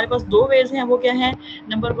 अब जो हमारे पास 2 वेज हैं वो क्या हैं,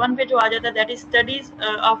 नंबर 1 पे जो आ जाता है that is studies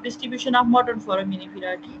of distribution of modern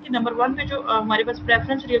फोरामेनिफेरा, ठीक है। नंबर 1 पे जो हमारे पास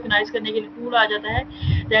प्रेफरेंस रिकॉग्नाइज करने के लिए टूल आ जाता है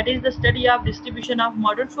that is the study of distribution of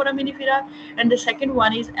modern फोरामेनिफेरा, and the second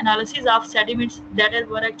one is analysis of sediments that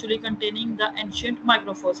were actually containing the ancient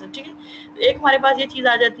microfossils, ठीक है। एक हमारे पास ये चीज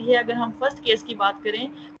आ जाती है। अगर हम फर्स्ट केस की बात करें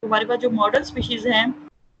तो हमारे पास जो मॉडर्न स्पीशीज हैं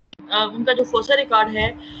उनका जो फॉसिल रिकॉर्ड है,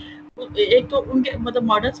 एक तो उनके मतलब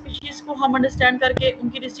मॉडर्न स्पीशीज को हम अंडरस्टैंड करके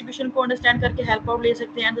उनकी डिस्ट्रीब्यूशन को अंडरस्टैंड करके हेल्प आउट ले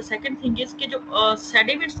सकते हैं। And the second thing is कि जो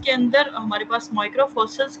सेडिमेंट्स के अंदर हमारे पास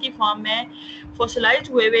माइक्रोफॉसिल्स की फॉर्म में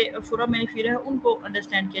फॉसिलाइज्ड हुए हुए फोरामेनिफेरा है उनको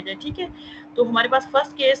अंडरस्टैंड किया जाए, ठीक है। तो हमारे पास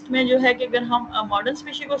फर्स्ट केस में जो है कि अगर हम मॉडर्न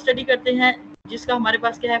स्पीशी को स्टडी करते हैं जिसका हमारे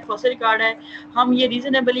पास क्या है फॉसिल रिकॉर्ड है, हम ये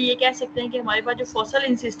रीजनेबली ये कह सकते हैं कि हमारे पास जो फॉसिल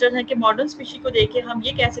इंसिस्टर्स हैं कि मॉडर्न स्पीशी को देख के हम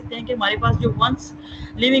ये कह सकते हैं कि हमारे पास जो वंस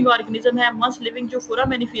लिविंग ऑर्गेनिज्म है, वंस लिविंग जो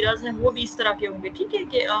फोरामेनिफेरास हैं वो भी इस तरह के होंगे, ठीक है।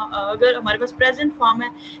 कि अगर हमारे पास प्रेजेंट फॉर्म है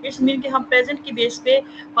इट्स मीन कि हम प्रेजेंट की बेस पे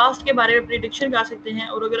पास्ट के बारे में प्रिडिक्शन कर सकते हैं।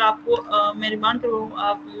 और अगर आपको मैं रिमांड करूँ,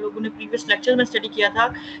 आप लोगों ने प्रीवियस लेक्चर में स्टडी किया था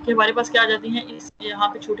कि हमारे पास क्या आ जाती हैं, इस यहाँ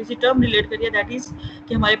पे छोटी सी टर्म रिलेट करिए दैट इज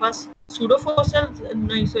कि हमारे पास सूडो फॉसिल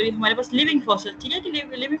नहीं सॉरी हमारे पास लिविंग फॉसिल, ठीक है, कि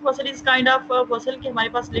living fossil is kind of fossil कि हमारे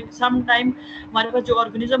पास सम टाइम हमारे पास जो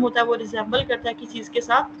ऑर्गेनिज्म होता है वो रिजेंबल करता है किसी चीज के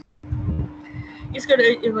साथ। इसका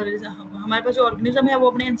हमारे पास जो ऑर्गेनिज्म है वो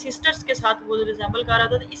अपने एंसेस्टर्स के साथ वो रिजेंबल कर रहा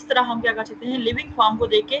था, तो इस तरह हम क्या कर सकते हैं, लिविंग फॉर्म को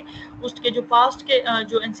देख के उसके जो पास्ट के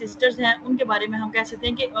जो एंसेस्टर्स हैं उनके बारे में हम कह सकते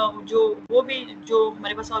हैं कि जो वो भी जो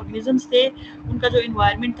हमारे पास ऑर्गेनिजम्स थे उनका जो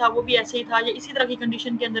इन्वायरमेंट था वो भी ऐसे ही था, या इसी तरह की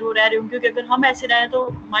कंडीशन के अंदर वो रह रहे होंगे, क्योंकि अगर हम ऐसे रहे तो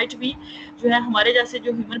माइट भी जो है हमारे जैसे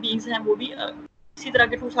जो ह्यूमन बींग्स हैं वो भी इसी तरह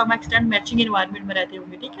के to some extent matching environment में रहते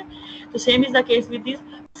होंगे, ठीक है। तो same is the case with this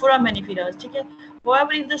फोरामेनिफेरास, ठीक है।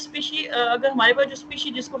 However, if the species अगर हमारे पास जो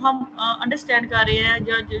स्पीशी जिसको हम अंडरस्टैंड कर रहे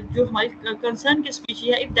हैं, जो हमारी कंसर्न की स्पीशी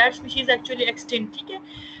है, if that species is actually extinct, ठीक है,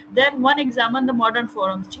 then one examine the modern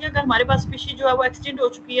forums, ठीक है। अगर हमारे पास स्पीशी जो है वो एक्सटिंक्ट हो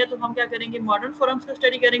चुकी है तो हम क्या करेंगे, मॉडर्न फॉरम्स को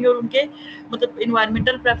स्टडी करेंगे और उनके मतलब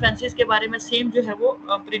इन्वायरमेंटल प्रेफरेंसेस के बारे में सेम जो है वो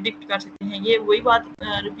प्रिडिक्ट कर सकते हैं। ये वही बात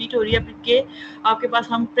रिपीट हो रही है कि आपके पास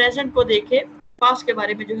हम प्रेजेंट को देखे पास्ट के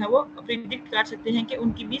बारे में जो है वो प्रिडिक्ट कर सकते हैं कि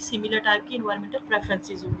उनकी भी सिमिलर टाइप की इन्वायरमेंटल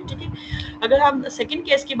प्रेफरेंसेस होंगी, ठीक है। अगर हम सेकंड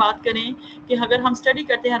केस की बात करें कि अगर हम स्टडी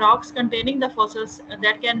करते हैं rocks containing the fossils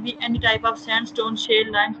that can be any type of sandstone,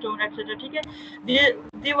 shell, limestone etcetera, ठीक है,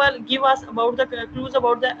 they will give us about the clues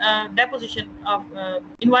about the deposition of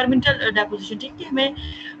environmental deposition, ठीक है। हमें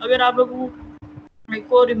अगर आप लोगों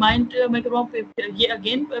को रिमाइंड मैं करवाऊँ, ये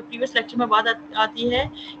अगेन प्रीवियस लेक्चर में बात आती है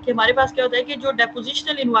कि हमारे पास क्या होता है कि जो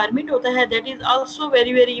डेपोजिशनल इन्वायरमेंट होता है that is also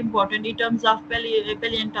very very important in terms of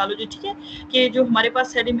पैलियोंटोलॉजी, ठीक है, कि जो हमारे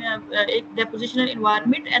पास एक डेपोजिशनल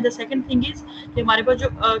environment and the second thing is कि हमारे पास जो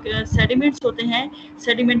सेडिमेंट्स होते हैं,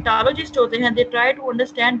 सेडिमेंटोलॉजिस्ट होते हैं, they try to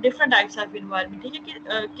understand different types of environment, ठीक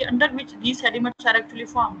है, कि under which these sediments are actually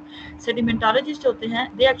formed. सेडिमेंटोलॉजिस्ट होते हैं,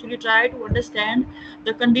 they actually try to understand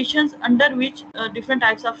the conditions under which different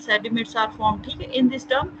types of sediments are formed, ठीक है। In this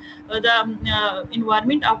term the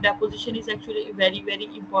environment of deposition is actually very very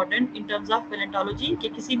important in terms of paleontology, कि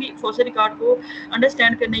किसी भी fossil record को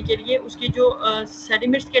understand करने के लिए उसकी जो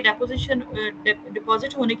सेडिमेंट्स के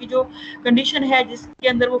डिपॉजिट होने की जो कंडीशन है जिसके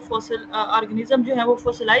अंदर वो फॉसिल ऑर्गेनिज्म जो है वो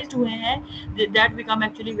फॉसिलाइज्ड हुए हैं, that become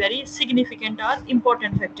actually very significant और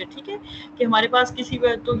इम्पोर्टेंट फैक्टर, ठीक है, कि हमारे पास किसी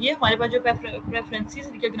तो ये हमारे पास जो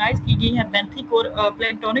प्रेफरेंसेस रिकॉग्नाइज की गई हैं बेंथिक और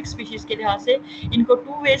प्लैंक्टोनिक स्पीशीज के लिहाज से, इनको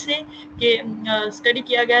टू वे से के स्टडी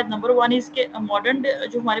किया गया। नंबर वन इज के मॉडर्न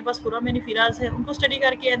जो हमारे पास फोरामेनिफेरास है उनको स्टडी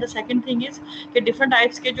करके, and the second thing is कि डिफरेंट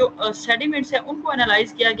टाइप्स के जो सेडिमेंट्स हैं उनको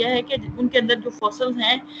एनालाइज किया गया है कि उनके अंदर जो फॉसिल्स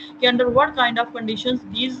हैं कि under what kind of conditions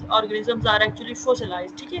these organisms are actually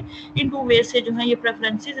fossilised, ठीक है। इन टू वे से जो है ये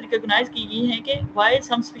प्रेफरेंसेस रिकॉग्नाइज की गई हैं कि why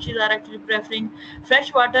some species are actually preferring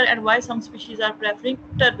fresh water and why some species are preferring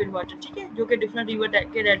turbid water, ठीक है, जो कि डिफरेंट रिवर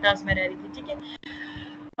के डेल्टास में रह रही थी, ठीक है।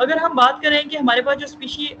 अगर हम बात करें कि हमारे पास जो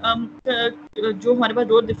स्पीशी जो हमारे पास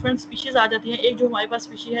दो डिफरेंट स्पीशीज आ जाती हैं, एक जो हमारे पास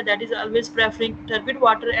स्पीशी है that is always preferring turbid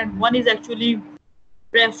water and one is actually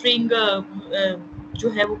preferring जो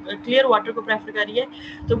है वो क्लियर वाटर को प्रेफर कर रही है,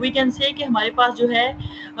 तो वी कैन से कि हमारे पास जो है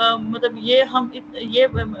मतलब ये हम ये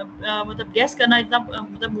मतलब गैस करना इतना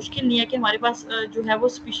मतलब मुश्किल नहीं है कि हमारे पास जो है वो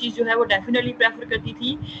स्पीशीज जो है वो डेफिनेटली प्रेफर करती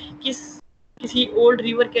थी किसी ओल्ड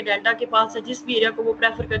रिवर के डेल्टा के पास है, जिस भी एरिया को वो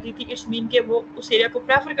प्रेफर करती थी, इट्स मीन के वो उस एरिया को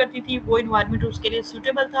प्रेफर करती थी, वो इन्वायरमेंट उसके लिए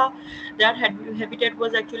सूटेबल था, that habitat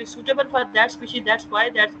was actually suitable for that species, that's why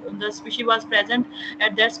that the species was present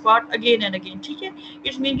at that spot again and again, ठीक है।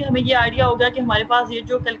 इट्स मीन कि हमें ये आइडिया होगा कि हमारे पास ये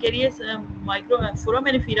जो कैलकेरियस माइक्रो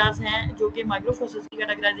फोरामेनिफेरास हैं जो कि माइक्रोफॉसिल्स की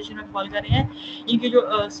कैटेगराइजेशन में फॉल कर रहे हैं, इनकी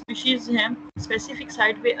जो स्पीशीज हैं स्पेसिफिक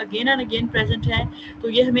साइट पे अगेन एंड अगेन प्रेजेंट हैं, तो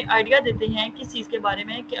ये हमें आइडिया देते हैं किस चीज़ के बारे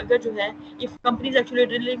में कि अगर जो है companies actually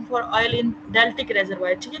drilling for oil in deltaic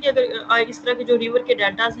reservoir, ठीक है, कि अगर इस तरह के जो रिवर के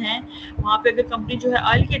डेल्टास हैं वहाँ पे अगर कंपनी जो है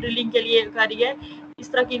ऑयल की ड्रिलिंग के लिए कर रही है,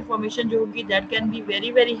 इस तरह की इंफॉर्मेशन जो होगी that can be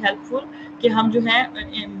very very helpful कि हम जो है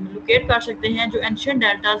लोकेट कर सकते हैं जो एंशिएंट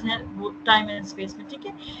डेल्टास हैं वो टाइम एंड स्पेस में, ठीक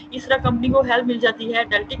है। इस तरह कंपनी को हेल्प मिल जाती है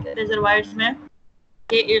डेल्टिक रेजर्वायर्स में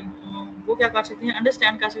कि वो क्या कर सकते हैं,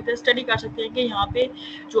 अंडरस्टैंड कर सकते हैं, स्टडी कर सकते हैं कि यहाँ पे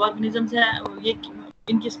जो ऑर्गेनिजम्स हैं ये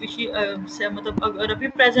इनकी स्पीशी मतलब अगर अभी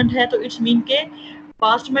प्रेजेंट है तो इट्स मीन के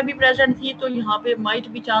पास्ट में भी प्रेजेंट थी, तो यहाँ पे माइट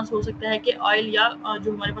भी चांस हो सकता है कि ऑयल या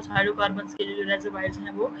जो हमारे पास हाइड्रोकार्बन्स के जो रेजर्वायर्स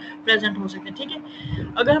हैं वो प्रेजेंट हो सकते हैं, ठीक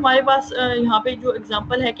है। अगर हमारे पास यहाँ पे जो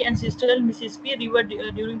एग्जांपल है कि ancestral Mississippi river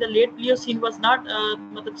during the late Pliocene was not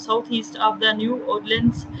मतलब south east of the new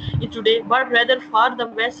Orleans today but rather for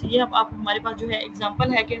the waste, ये आप हमारे पास जो है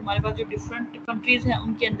एग्जांपल है कि हमारे पास जो डिफरेंट कंट्रीज हैं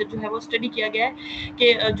उनके अंदर जो है वो स्टडी किया गया है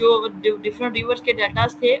कि जो डिफरेंट रिवर्स के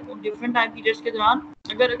डेटास थे उन डिफरेंट टाइम पीरियड्स के दौरान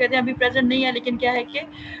अगर कहते हैं अभी प्रेजेंट नहीं है, लेकिन क्या है कि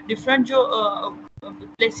डिफरेंट जो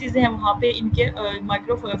प्लेसेस हैं वहाँ पे इनके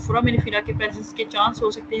फोरामेनिफेरा के प्रेजेंस के चांस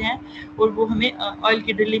हो सकते हैं और वो हमें ऑयल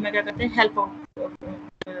की ड्रिलिंग में क्या करते हैं हेल्प आउट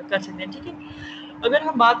कर सकते हैं, ठीक है। अगर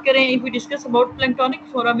हम बात करें, if we discuss about planktonic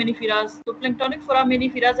फोरामिनिफेरास, तो planktonic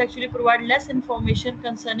फोरामिनिफेरास actually provide less information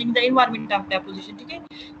concerning the environment of deposition, ठीक है,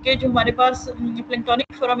 कि जो हमारे पास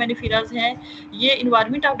प्लैंक्टोनिक फोरामिनिफेरास हैं, ये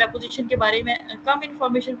एनवायरनमेंट ऑफ डेपोजिशन के बारे में कम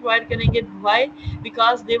इंफॉर्मेशन प्रोवाइड करेंगे। Why?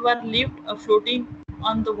 Because they were lived floating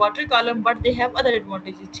on the water column, but they have other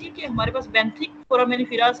advantages, ठीक है। हमारे पास बेंथिक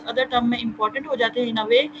फोरामिनिफेरास अदर टर्म में इंपॉर्टेंट हो जाते हैं इन अ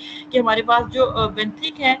वे कि हमारे पास जो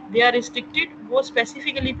बेंथिक हैं दे आर रिस्ट्रिक्टेड, वो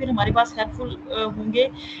स्पेसिफिकली फिर हमारे पास हेल्पफुल होंगे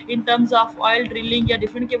in terms of oil drilling या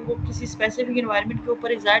डिफरेंट के वो किसी स्पेसिफिक एनवायरनमेंट के ऊपर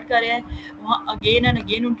रिजाइड कर रहे हैं, वहाँ अगेन एंड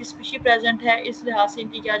अगेन उनकी स्पीशी प्रेजेंट है, इस लिहाज से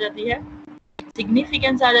इनकी क्या आ जाती है,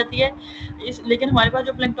 सिग्निफिकेंस आ जाती है। लेकिन हमारे पास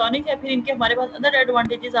जो प्लैंक्टोनिक है, फिर इनके हमारे पास अदर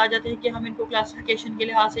एडवांटेजेस आ जाते हैं कि हम इनको क्लासिफिकेशन के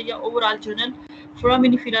लिहाज से या ओवरऑल जनरल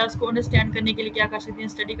फोरामिनिफेरास को अंडरस्टैंड करने के लिए क्या कर सकते हैं,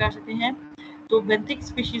 स्टडी कर सकते हैं। तो बेंथिक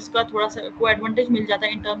स्पीशीज का थोड़ा सा को एडवांटेज मिल जाता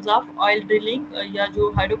है in terms of oil drilling या जो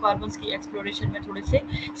हाइड्रोकार्बन्स की एक्सप्लोरेशन में थोड़े से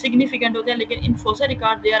सिग्निफिकेंट होते हैं, लेकिन इन fossil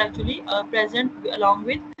record they are actually present along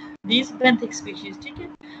with these benthic species, ठीक है।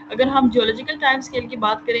 अगर हम जियोलॉजिकल टाइम स्केल की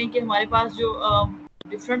बात करें कि हमारे पास जो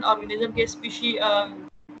डिफरेंट ऑर्गेनिज्म के स्पीशी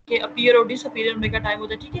के अपीयर और डिसअपीयर होने का टाइम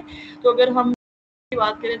होता है, ठीक है। तो अगर हम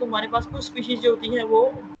बात करें तो हमारे पास कुछ स्पीशीज जो होती है वो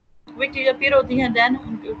क्विकली अपीयर होती हैं, देन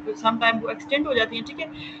सम टाइम वो एक्सटेंड हो जाती हैं, ठीक है।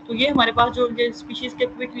 तो ये हमारे पास जो उनके स्पीशीज के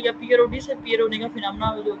क्विकली अपीयर और डिसअपीयर होने का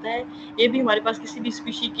फिनोमेना जो होता है, ये भी हमारे पास किसी भी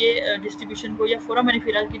स्पीशी के डिस्ट्रीब्यूशन को या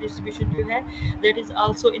फोरामिनिफेरा की डिस्ट्रीब्यूशन जो है that is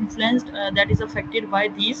also influenced, that is affected by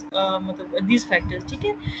these मतलब दीज फैक्टर्स, ठीक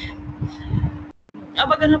है।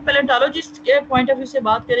 अब अगर हम पैलेंटोलॉजिस्ट के पॉइंट ऑफ व्यू से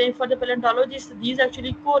बात करें, for the palaeontologist these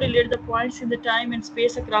actually correlate the points in the time and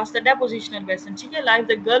space across the डेपोजिशनल basin, ठीक है, like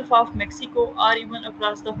the gulf of Mexico और even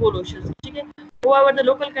across the whole ocean, ठीक है। However, the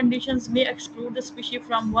local conditions may exclude the species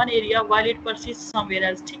from one area while it persists somewhere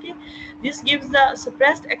else, ठीक है। This gives the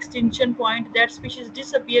suppressed extinction point that species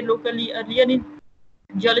disappear locally earlier in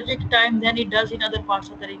geologic time then it does in other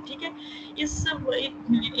parts of the reef, ठीक है।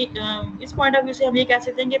 इस point of view से हम ये कह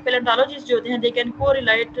सकते हैं कि पैलेंटोलॉजिस्ट जो होते हैं दे कैन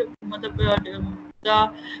कोरिलेट मतलब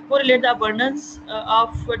correlate the abundance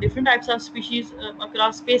of different types of species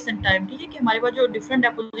across space and time, ठीक है, कि हमारे पास जो डिफरेंट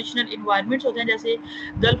डेपोजिशनल इन्वायरमेंट्स होते हैं, जैसे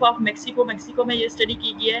गल्फ ऑफ मैक्सिको में ये स्टडी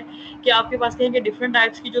की गई है कि आपके पास कहें कि डिफरेंट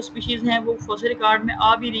टाइप्स की जो स्पीशीज हैं वो फॉसिल रिकॉर्ड में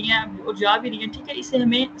आ भी रही हैं और जा भी रही हैं, ठीक है। इससे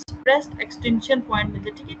हमें सप्रेस्ड एक्सटिंक्शन पॉइंट मिलते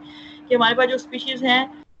हैं, ठीक है, कि हमारे पास जो स्पीशीज हैं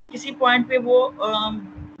किसी पॉइंट पे वो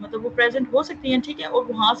मतलब वो प्रेजेंट हो सकती हैं, ठीक है, और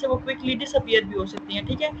वहाँ से वो क्विकली डिसअपीयर भी हो सकती हैं,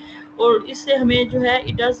 ठीक है। और इससे हमें जो है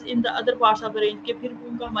it does in the other parts of the range के फिर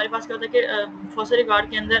उनका हमारे पास क्या होता है कि फॉसिल रिकॉर्ड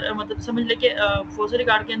के अंदर मतलब समझ ले कि फॉसिल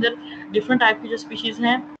रिकॉर्ड के अंदर डिफरेंट टाइप की जो स्पीशीज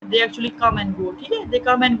हैं they actually come and go, ठीक है, दे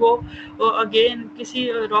कम एंड गो। अगेन किसी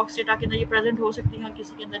रॉक स्टेटा के अंदर ये प्रेजेंट हो सकती हैं,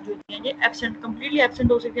 किसी के अंदर जो होती हैं ये एब्सेंट कंप्लीटली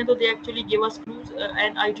एब्सेंट हो सकती हैं, तो they actually give us clues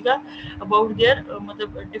and idea about their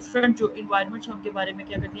मतलब डिफरेंट जो इन्वायरमेंट्स हैं उनके बारे में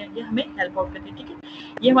क्या करती हैं, ये हमें हेल्प आउट करती है, ठीक है।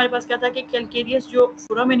 ये हमारे पास क्या था कि कैलकेरियस जो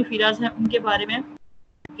फोरामिनिफेरास हैं उनके बारे में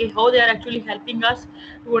कि how they are actually helping us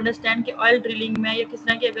to understand कि ऑयल ड्रिलिंग में या किस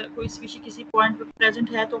तरह की अगर कोई स्पीशी किसी पॉइंट पे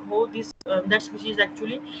प्रेजेंट है तो how this that species is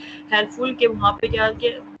actually helpful कि वहाँ पे क्या कि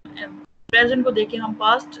प्रेजेंट को देखे हम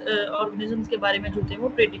पास्ट ऑर्गेनिजम्स के बारे में जो थे वो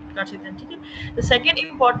प्रेडिक्ट कर सकते हैं, ठीक है। तो सेकेंड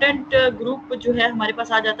इम्पॉर्टेंट ग्रुप जो है हमारे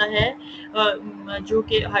पास आ जाता है जो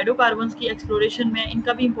कि हाइड्रोकार्बन्स की एक्सप्लोरेशन में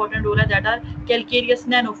इनका भी इंपॉर्टेंट रोल है, दैट आर कैलकेरियस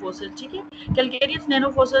नैनोफॉसिल्स, ठीक है। कैलकेरियस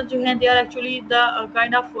नैनोफॉसिल्स जो हैं they are actually the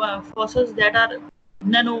kind of fossils that are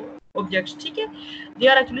nano objects, ठीक है, they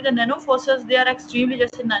are actually the nano fossils, they are extremely,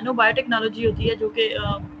 जैसे नैनो बायोटेक्नोलॉजी होती है जो कि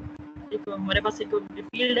एक हमारे पास एक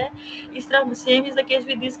फील्ड है, इस तरह same is the case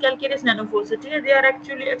with this calcareous नैनोफॉसिल्स, ठीक है। They are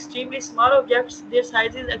actually extremely small objects, their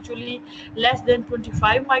size is actually less than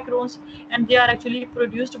 25 microns and they are actually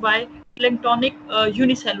produced by planktonic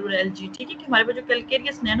unicellular algae, ठीक है, कि हमारे पास जो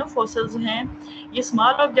कैलकेरियस नैनोफॉसिल्स हैं ये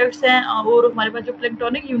स्मॉल ऑब्जेक्ट्स हैं और हमारे पास जो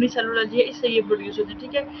प्लैंक्टोनिक यूनिसेलुलर एल्गी है इससे ये प्रोड्यूस होते हैं,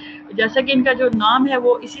 ठीक है। जैसा कि इनका जो नाम है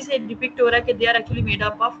वो इसी से डिपिक्ट हो रहा है कि they are actually made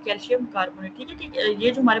up of calcium carbonate, ठीक है, ठीक है।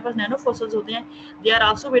 ये जो हमारे पास नैनोफॉसिल्स होते हैं they are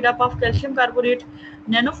also made up of calcium carbonate.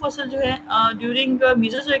 नैनोफॉसिल जो है during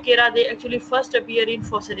Mesozoic era they actually first appear in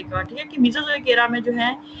fossil record, ठीक है, कि मेसोजोइक एरा में जो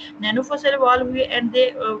है नैनोफॉसिल इवॉल्व हुए and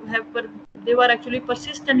they were actually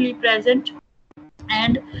persistently present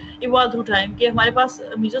and evolve through time, कि हमारे पास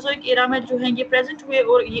मेसोजोइक एरा में जो है ये प्रेजेंट हुए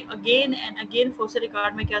और ये again and again fossil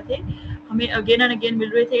record में क्या थे हमें अगेन एंड अगेन मिल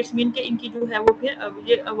रहे थे। इट्स मीन कि इनकी जो है वो फिर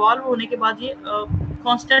ये इवॉल्व होने के बाद ये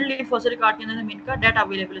कॉन्स्टेंटली फॉसिल रिकॉर्ड के अंदर हमें इनका डाटा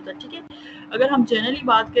अवेलेबल होता है, ठीक है। अगर हम जनरली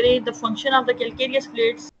बात करें the function of the calcareous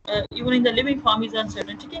plates even in the living form is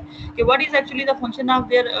uncertain, ठीक है, कि what is actually the function of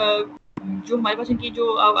their जो हमारे पास इनकी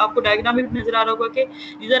जो आपको डायग्राम में नजर आ रहा होगा कि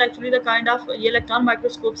these are actually the kind of ये इलेक्ट्रॉन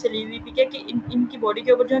माइक्रोस्कोप से ली हुई पिक है कि इनकी बॉडी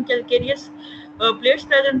के ऊपर जो है कैलकेरियस प्लेट्स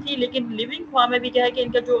प्रेजेंट थी, लेकिन लिविंग फॉर्म में भी क्या है कि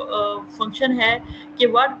इनका जो फंक्शन है कि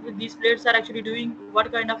what these plates are actually doing,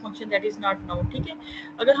 what kind of function, that is not noun. ठीक है,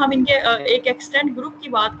 अगर हम इनके एक एक्सटेंट ग्रुप की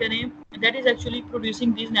बात करें that is actually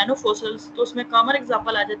producing these nano fossils, तो उसमें कॉमन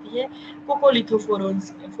एग्जांपल आ जाती है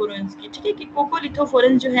कोकोलिथोफोरन्स की। ठीक है, कि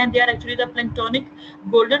कोकोलिथोफोरन्स जो हैं they are actually the planktonic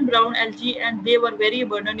golden brown algae and they were very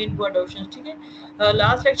abundant in world oceans. ठीक है,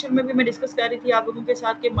 लास्ट लेक्चर में भी मैं डिस्कस कर रही थी आप लोगों के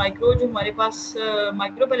साथ कि माइक्रो जो हमारे पास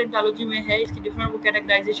माइक्रो पैलेंटोलॉजी में है, इसकी डिफरेंट वो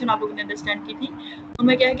कैटेगराइजेशन आप लोगों ने अंडरस्टैंड की थी।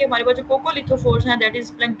 उनमें क्या है कि हमारे पास जो कोकोलिथोफोर्स हैं that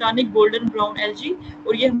is planktonic golden brown algae,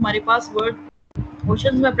 और ये हमारे पास वर्ल्ड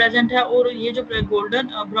ओशंस में प्रेजेंट है। और ये जो गोल्डन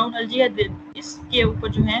ब्राउन एल्गी है इसके ऊपर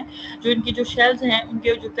जो है, जो इनकी जो शेल्स हैं,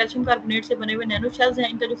 उनके जो कैल्शियम कार्बोनेट से बने हुए नैनो शेल्स हैं,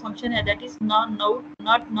 इनका जो फंक्शन है that is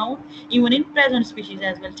not noun even in present species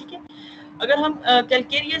as well. ठीक है, अगर हम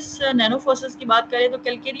कैलकेरियस नैनो फॉसिल्स की बात करें तो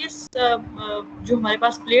कैलकेरियस जो हमारे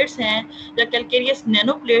पास प्लेट्स हैं या कैलकेरियस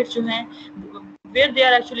नैनो प्लेट्स जो हैं where they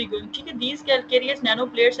are actually going, ठीक है, these calcareous nano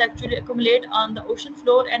plates actually accumulate on the ocean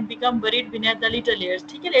floor and become buried beneath the later layers।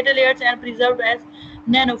 ठीक है, later layers are preserved as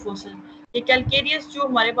nano fossil। ये calcareous जो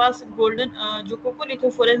हमारे पास golden जो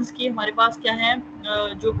कोकोलिथोफोरेंस की हमारे पास क्या है,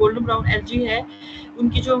 जो गोल्डन ब्राउन एल्गी है,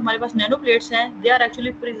 उनकी जो हमारे पास नैनो प्लेट्स हैं they are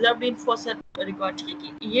actually preserved in fossil record. ठीक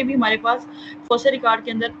है, कि ये भी हमारे पास फॉसिल रिकॉर्ड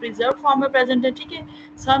के अंदर प्रिजर्व फॉर्म में प्रेजेंट है। ठीक है,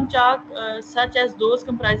 सम chalk such as those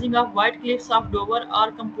comprising of white cliffs of Dover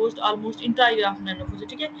are composed almost entirely of nanofossil।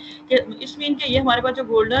 ठीक है, कि इसमें इनके ये हमारे पास जो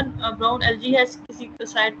गोल्डन ब्राउन एल्गी है किसी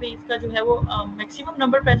साइड पे इसका जो है वो मैक्सिमम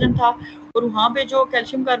नंबर प्रेजेंट था, और वहाँ पे जो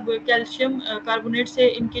कैल्शियम कार्बोनेट से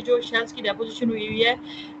इनके जो शेल्स की डेपोजिशन हुई है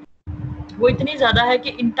वो इतनी ज़्यादा है कि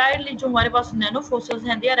इंटायरली जो हमारे पास नैनो फॉसिल्स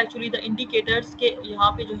हैं they are actually the indicators के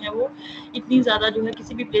यहाँ पे जो है वो इतनी ज़्यादा जो है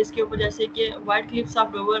किसी भी प्लेस के ऊपर, जैसे कि white cliffs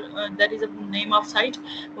of Dover that is a name of site,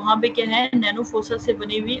 वहाँ पे क्या है नैनो फॉसिल से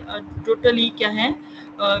बनी हुई टोटली क्या है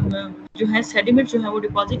जो है सेडिमेंट जो है वो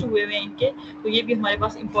डिपॉजिट हुए हुए हैं इनके, तो ये भी हमारे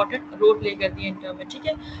पास इंपॉर्टेंट रोल प्ले करती है इन टर्म में। ठीक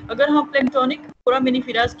है, अगर हम प्लैंक्टोनिक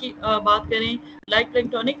फोरामिनिफेरास की बात करें, like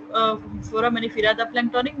plankton foraminifera, the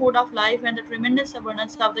planktonic mode of life and the tremendous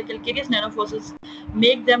abundance of the calcareous nanofossils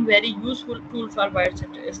make them very useful tool for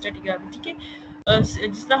biostratigraphy। ठीक है,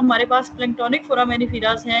 जिस तरह हमारे पास प्लैंक्टोनिक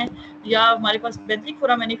फोरामिनिफेरास हैं या हमारे पास बेंथिक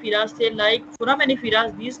फोरामिनिफेरास थे, like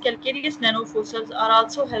फोरामिनिफेरास these calcareous नैनोफॉसिल्स are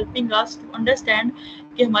also helping us to understand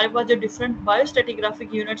कि हमारे पास जो डिफरेंट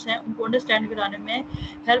बायोस्टैटिग्राफिक यूनिट्स हैं उनको अंडरस्टैंड कराने में,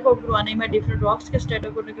 हेल्प करवाने में, डिफरेंट रॉक्स के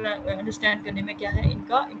स्टेटस को अंडरस्टैंड करने में क्या है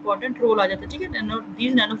इनका इंपॉर्टेंट रोल आ जाता है। ठीक है,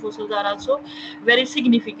 these नैनोफॉसिल्स are also very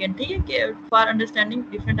significant, ठीक है, कि for understanding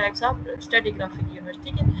different types of stratigraphic units.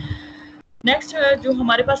 ठीक है, नेक्स्ट जो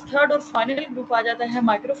हमारे पास थर्ड और फाइनल ग्रुप आ जाता है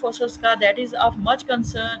माइक्रोफॉसिल्स का, that is of much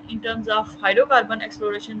concern in terms of hydrocarbon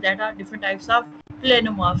exploration that are different types of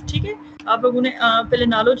प्लेनोमॉर्फ। ठीक है, आप लोगों ने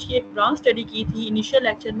प्लेनोलॉजी की एक ब्रांच स्टडी की थी इनिशियल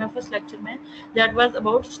लेक्चर में, फर्स्ट लेक्चर में, that was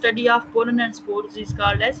about study of pollen and spores is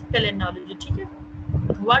called as प्लेनोलॉजी। ठीक है,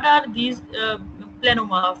 व्हाट आर दीज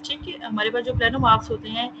प्लेनोमॉर्फ? ठीक है, हमारे पास जो प्लेनोमॉर्फ्स होते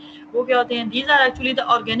हैं वो क्या होते हैं? These are actually the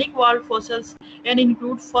organic world fossils and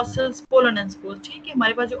include fossils, pollen and spores. ठीक है,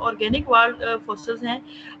 हमारे पास जो ऑर्गेनिक वर्ल्ड फॉसिल्स हैं,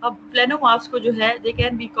 अब प्लेनोमॉर्फ्स को जो है they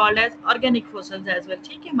can be called as organic fossils as well.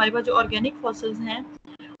 ठीक है, हमारे पास जो ऑर्गेनिक फॉसिल्स हैं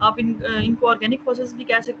आप इनको ऑर्गेनिक फॉसिल्स भी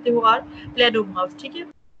कह सकते हो और प्लेनोमॉर्फ्स। ठीक है,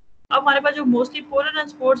 अब हमारे पास जो मोस्टली पोलन एंड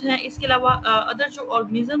स्पोर्स हैं, इसके अलावा अदर जो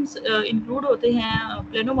ऑर्गेनिजम्स इंक्लूड होते हैं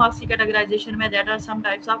प्लेनोमॉर्फ्स की कैटेगराइजेशन में, that are some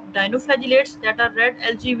types of dinoflagellates that are red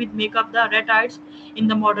algae with make up the रेटाइड्स in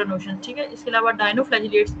the modern ocean. ठीक है, इसके अलावा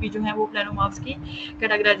डाइनोफ्लैजिलेट्स भी जो हैं वो प्लेनोमॉर्फ्स की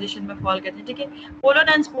कैटेगराइजेशन में फॉल करते हैं। ठीक है,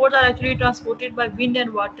 pollen and spores are actually transported by wind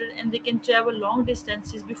and water and they can travel long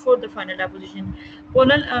distances before the final deposition.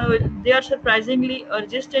 Pollen they are surprisingly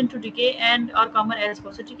resistant to decay and are common as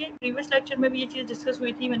fossil. ठीक है, previous lecture में भी ये चीज़ discuss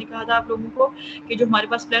हुई थी, मैंने कहा था आप लोगों को कि जो हमारे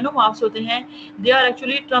पास प्लेनोमॉर्फ्स होते हैं they are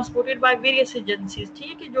actually transported by various agencies. ठीक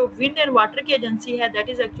है, कि जो विंड एंड वाटर की एजेंसी है that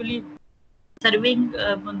is actually serving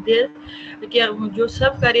there, जो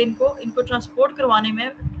सर्व करे इनको ट्रांसपोर्ट करवाने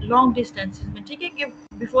में लॉन्ग डिस्टेंसेस में। ठीक है, कि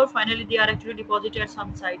before finally they are actually deposited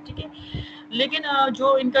some site. ठीक है, लेकिन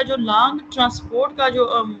जो इनका जो लॉन्ग ट्रांसपोर्ट का जो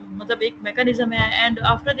मतलब एक मैकेनिज्म है, and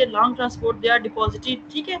after their long transport they are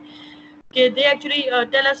deposited. ठीक है, कि they actually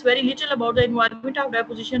tell us very little about the environment of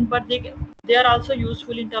deposition, but they are also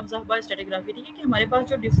useful in terms of biostratigraphy। ठीक है, कि हमारे पास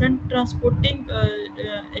जो different transporting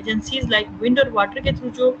agencies like wind और water के थ्रू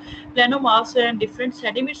जो प्लेनोमॉर्फ्स हैं डिफरेंट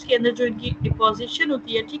सेडिमेंट्स के अंदर जो इनकी डिपोजिशन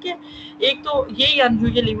होती है, ठीक है, एक तो यही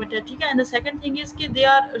अनयूजुअल इवेंट है। ठीक है, and the second thing is कि they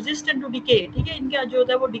are resistant to decay. ठीक है, इनका जो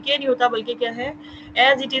होता है वो डिके नहीं होता, बल्कि क्या है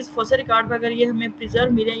as it is fossil record पर अगर ये हमें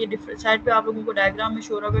प्रिजर्व मिले, ये डिफरेंट साइड पे आप लोगों को डायग्राम में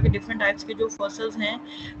शो होगा कि डिफरेंट टाइप्स के जो फॉसिल्स हैं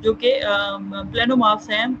जो कि प्लेनोमॉर्फ्स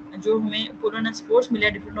हैं जो हमें पोलन एंड स्पोर्स मिले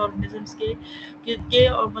डिफरेंट ऑर्गेनिजम्स के, से कि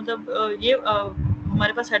मतलब ये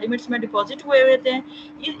हमारे पास सेडिमेंट्स में डिपॉजिट हुए रहते हैं।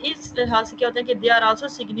 इस लिहाज से क्या होता है कि they are also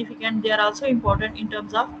significant, they are also important in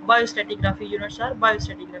terms of बायोस्टैटिग्राफी, units are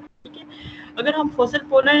बायोस्टैटिग्राफी, ठीक है। अगर हम फॉसिल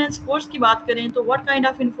पोलर एंड स्पोर्स की बात करें तो what kind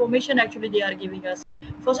of information actually they are giving us.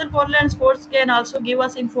 Fossil polar and sports can also give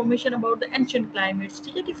us information about the ancient climates,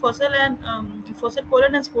 ठीक है कि fossil polar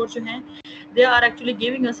and sports जो हैं they are actually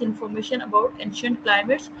giving us information about ancient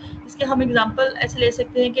climates। इसके हम example ऐसे ले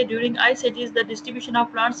सकते हैं कि during ice ages the distribution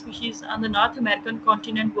of plant species on the North American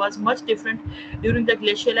continent was much different during the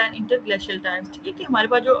glacial and interglacial times, ठीक है कि हमारे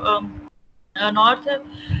पास जो नॉर्थ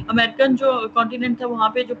अमेरिकन जो कॉन्टिनेंट था वहाँ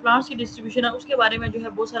पे जो प्लांट्स की डिस्ट्रीब्यूशन है उसके बारे में जो है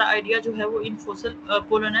बहुत सारा आइडिया जो है वो इन फॉसिल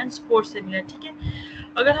पोलर एंड स्पोर्ट्स से मिला है, ठीक है।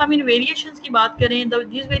 अगर हम इन वेरिएशंस की बात करें,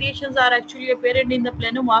 these variations are actually apparent in the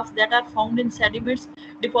pleomorphs that are found in sediments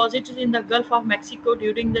deposited in the Gulf of Mexico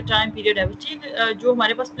during the time period है, ठीक। जो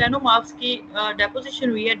हमारे पास प्लेनोमार्फ्स की डेपोजिशन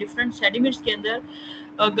हुई है डिफरेंट सेडिमेंट्स के अंदर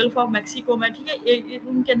गल्फ ऑफ मैक्सिको में, ठीक है,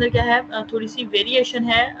 उनके अंदर क्या है थोड़ी सी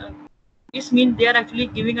वेरिएशन है। This means they are actually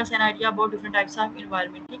giving us an idea about different types of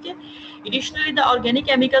environment, ठीक है। Additionally, the organic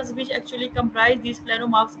chemicals which actually comprise these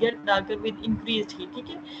pleomorphs get darker with increased heat, ठीक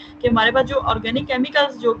है कि हमारे पास जो ऑर्गेनिक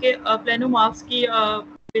केमिकल्स जो कि प्लेनोमॉर्फ्स की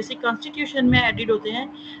बेसिक कॉन्स्टिट्यूशन में एडिड होते हैं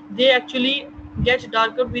they actually get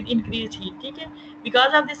darker with increased heat, ठीक है।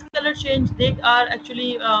 Because of this color change, they are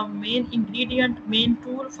actually main ingredient, main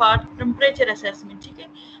tool for temperature assessment, ठीक है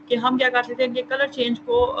कि हम क्या कर सकते हैं कि कलर चेंज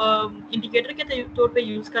को इंडिकेटर के तौर पे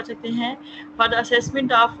यूज कर सकते हैं for the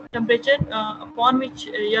assessment of temperature upon which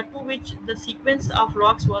या to which the sequence of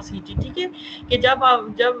rocks was heated, ठीक है कि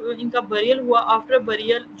जब इनका बरियल हुआ, आफ्टर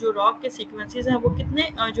बरियल जो रॉक के सीक्वेंसेस हैं वो कितने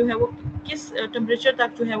जो है वो किस टेम्परेचर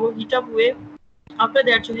तक जो है वो हीटअप हुए, आफ्टर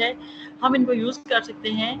दैट जो है हम इनको यूज कर सकते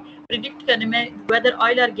हैं प्रिडिक्ट करने में वेदर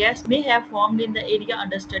ऑयल और गैस में have formed in the area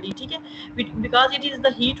under study, ठीक है, because it is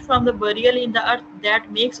the heat from the burial in the earth that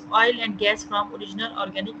makes oil and gas from original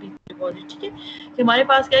organic deposit, ठीक है कि हमारे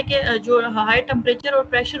पास क्या है कि जो हाई टेम्परेचर और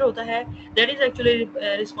प्रेशर होता है that is actually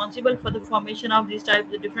responsible for the formation of this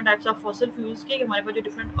type different types of fossil fuels के हमारे पास जो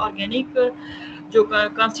डिफरेंट ऑर्गेनिक जो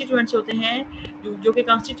कॉन्स्टिट्यूएंट्स होते हैं जो कि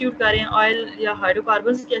कॉन्स्टिट्यूट कर रहे हैं ऑयल या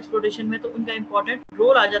हाइड्रोकार्बन्स की एक्सप्लोरेशन में, तो उनका इंपॉर्टेंट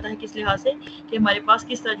रोल आ जाता है किस लिहाज से कि हमारे पास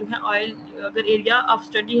किस तरह जो है ऑयल अगर एरिया ऑफ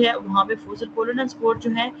स्टडी है वहाँ पे फॉसिल पोलर एंड स्पोर्ट जो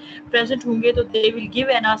है प्रेजेंट होंगे तो they will give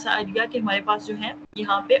an us idea कि हमारे पास जो है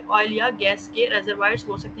यहाँ पे ऑयल या गैस के रिजर्वायर्स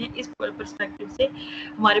हो सकते हैं। इस पर्सपेक्टिव से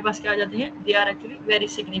हमारे पास क्या आ जाते हैं, they are actually very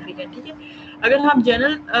significant, ठीक है। अगर हम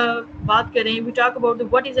जनरल बात करें, we talk about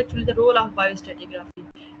what is actually the role of बायोस्टैटिग्राफी।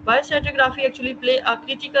 Biostratigraphy actually play a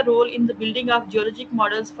critical role in the building of geologic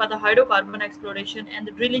models for the hydrocarbon exploration and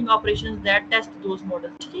the drilling operations that test those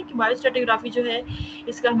models, ठीक है कि बायोस्ट्रेटिग्राफी जो है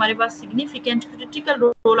इसका हमारे पास significant critical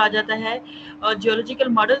role आ जाता है geological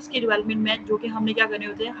models की डेवलपमेंट में जो कि हमने क्या करने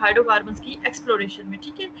होते हैं हाइड्रोकार्बन्स की एक्सप्लोरेशन में,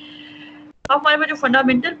 ठीक है। अब हमारे पास जो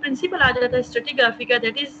फंडामेंटल प्रिंसिपल आ जाता है स्ट्रेटिग्राफी का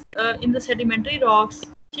that is in the sedimentary rocks,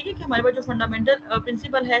 ठीक है कि हमारे पास जो फंडामेंटल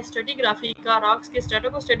प्रिंसिपल है स्ट्रेटिग्राफी का रॉक्स के स्ट्रेटा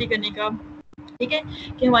को स्टडी करने का, ठीक है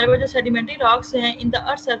कि हमारे पास जो सेडिमेंट्री रॉक्स हैं in the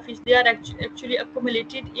earth surface they are actually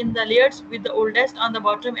accumulated in the layers with the oldest on the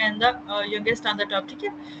bottom and the youngest on the top, ठीक है।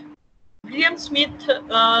 विलियम स्मिथ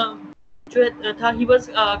जो था ही वाज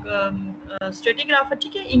स्ट्रेटिग्राफर,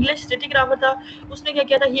 ठीक है, इंग्लिश स्ट्रेटिग्राफर था। उसने क्या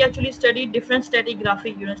किया था, ही actually study different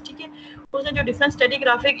stratigraphic units, ठीक है। उसने जो डिफरेंट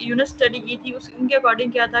स्ट्रेटिग्राफिक यूनिट्स स्टडी की थी उनके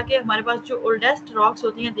अकॉर्डिंग क्या था कि हमारे पास जो ओल्डेस्ट रॉक्स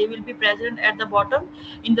होती हैं they will be present at the bottom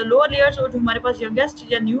in the lower layers, और जो हमारे पास यंगेस्ट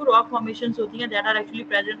या न्यू रॉक फॉर्मेशंस होती हैं that are actually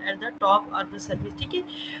present at the top of the surface, ठीक है।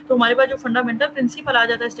 तो हमारे पास जो फंडामेंटल प्रिंसिपल आ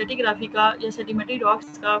जाता है स्ट्रेटिग्राफी का या सेडिमेंट्री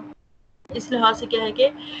रॉक्स का, इस लिहाज से क्या है कि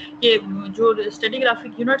जो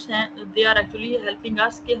स्ट्रेटिग्राफिक यूनिट्स हैं they are actually helping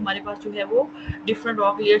us कि हमारे पास जो है वो डिफरेंट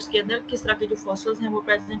रॉक लेयर्स के अंदर किस तरह के जो फॉसिल्स हैं वो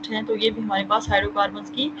प्रेजेंट हैं, तो ये भी हमारे पास हाइड्रोकार्बन्स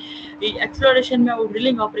की एक्सप्लोरेशन में और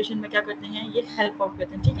ड्रिलिंग ऑपरेशन में क्या करते हैं, ये हेल्प आउट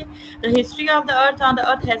करते हैं, ठीक है। The history of the earth on the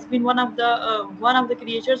earth has been one of the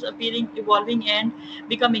creatures appearing evolving and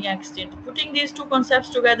becoming extinct. Putting these two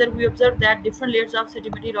concepts together we observe that different layers of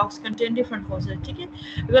sedimentary rocks contain different fossils, ठीक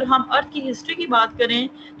है। अगर हम अर्थ की history की बात करें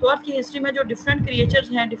तो अर्थ की हिस्ट्री में जो डिफरेंट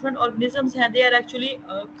क्रिएचर्स हैं, डिफरेंट ऑर्गेनिजम्स हैं, they are actually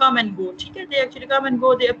come and go, ठीक है, they actually come and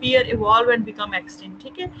go, they appear, evolve and become extinct,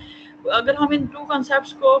 ठीक है। अगर हम इन टू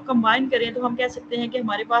कॉन्सेप्ट्स को कंबाइन करें तो हम कह सकते हैं कि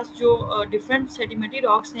हमारे पास जो डिफरेंट सेडिमेंट्री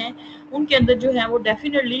रॉक्स हैं उनके अंदर जो है वो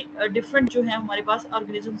डेफिनेटली डिफरेंट जो है हमारे पास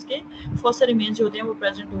ऑर्गेनिजम्स के फॉसिल रिमेन्स होते हैं वो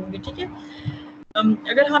प्रेजेंट होंगे, ठीक है।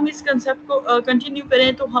 अगर हम इस कंसेप्ट को कंटिन्यू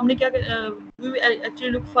करें तो हमने क्या we actually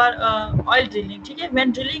look for oil drilling, ठीक है।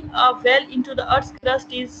 When drilling a well into the earth's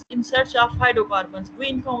crust is in search of hydrocarbons we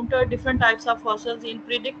encounter different types of fossils in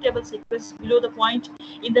predictable sequence below the point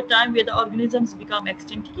in the time where the organisms become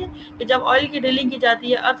extinct, ठीक है। कि जब oil की drilling की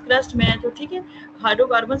जाती है earth crust में तो ठीक है,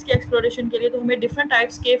 हाइड्रोकार्बन्स की एक्सप्लोरेशन के लिए तो हमें डिफरेंट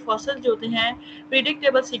टाइप्स के फॉसिल जो होते हैं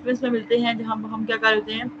प्रिडिक्टेबल सीक्वेंस में मिलते हैं, जहाँ हम क्या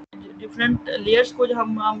करते हैं डिफरेंट लेयर्स को जो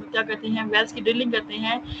हम क्या करते हैं वेल्स की ड्रिलिंग करते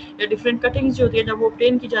हैं या डिफरेंट कटिंग्स जो होती है जब वो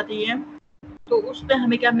ऑब्टेन की जाती है तो उस पर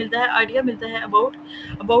हमें क्या मिलता है आइडिया मिलता है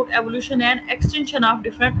about evolution and extension of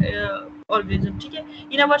different organism, ठीक है।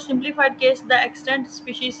 इन अवर simplified case the extent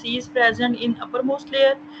species C is present in upper most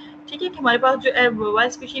layer, ठीक है, कि हमारे पास जो well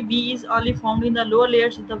species B is only found in the lower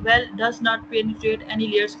layers, the well does not penetrate any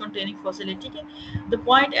layers containing fossil, ठीक है। The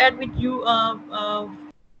point eight which you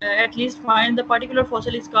at least find the particular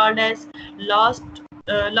fossil is called as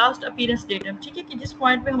last appearance datum, ठीक है, कि जिस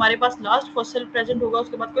point पे हमारे पास last fossil present होगा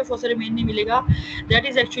उसके बाद कोई फॉसिल रिमेन नहीं मिलेगा, that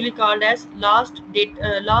is actually called as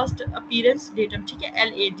last appearance datum, ठीक है,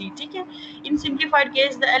 LAD, ठीक है। इन simplified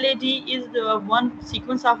case the LAD is one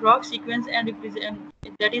sequence of rock sequence and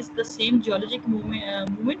that is the same geologic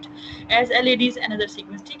movement as LAD is another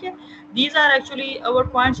sequence, ठीक है। These are actually our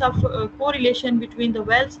points of correlation between the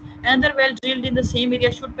wells. Another well drilled in the same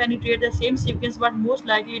area should penetrate the same sequence but most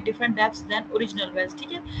likely different depths than original wells,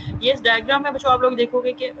 ठीक है। ये इस diagram में बच्चों आप लोग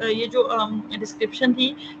देखोगे कि ये जो डिस्क्रिप्शन थी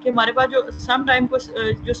कि हमारे पास जो सम टाइम को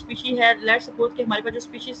जो स्पीशी है, लेट्स सपोज कि हमारे पास जो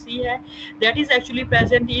स्पीशी सी है that is actually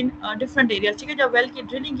present in different areas, ठीक है। जब वेल की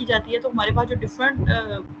ड्रिलिंग की जाती है तो हमारे पास जो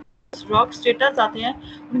डिफरेंट रॉक स्टेटस आते हैं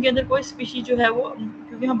उनके अंदर कोई स्पीशीज जो है वो,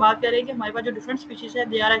 क्योंकि हम बात कर रहे हैं कि हमारे पास जो डिफरेंट स्पीशीज है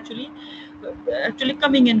they are actually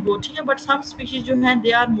coming and go, ठीक है। बट सम स्पीशीज जो हैं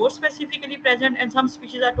they are more specifically present and some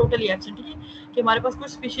species are totally absent, ठीक है, कि हमारे पास कुछ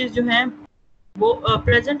स्पीशीज जो हैं वो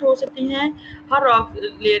प्रेजेंट हो सकती हैं हर रॉक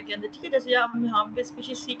लेयर के अंदर, ठीक है। जैसे हम यहाँ पे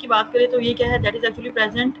स्पीशीज सी की बात करें तो ये क्या है that is actually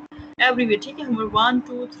present everywhere, ठीक है। हमारे 1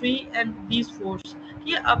 2 3 एंड दीज फोर्स,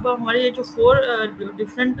 ठीक है। अब हमारे ये जो 4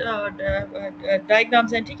 डिफरेंट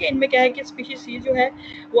डायग्राम्स हैं, ठीक है, इनमें क्या है कि स्पीशीज सी जो है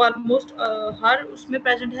वो ऑलमोस्ट हर उसमें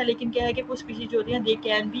प्रेजेंट है, लेकिन क्या है कि कुछ स्पीशीज जो होती हैं दे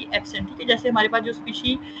कैन बी एब्सेंट, ठीक है। जैसे हमारे पास जो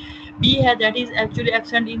स्पीशी बी है that is actually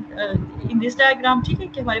absent in this diagram, ठीक है,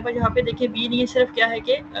 कि हमारे पास यहाँ पे देखिए बी नहीं है, सिर्फ क्या है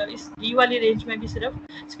कि इस डी वाली रेंज में भी सिर्फ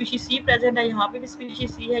स्पीशी सी प्रेजेंट है, यहाँ पे भी स्पीशी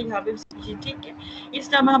सी है, यहाँ पे भी स्पीशी, ठीक है।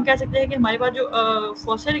 इस टाइम हम कह सकते हैं कि हमारे पास जो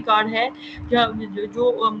फॉसिल रिकॉर्ड है जो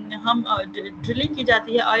हम ड्रिलिंग की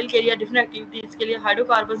जाती है ऑयल के लिए डिफरेंट एक्टिविटीज के लिए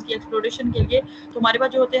हाइड्रोकार्बन की एक्सप्लोरेशन के लिए, तो हमारे पास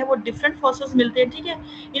जो होते हैं वो डिफरेंट फॉसिल्स मिलते हैं, ठीक है,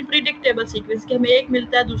 इन प्रिडिक्टेबल सीक्वेंस के। हमें एक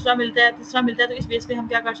मिलता है, दूसरा मिलता है, तीसरा मिलता है, तो इस बेस पे हम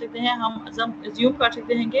क्या कर सकते हैं, हम अज्यूम कर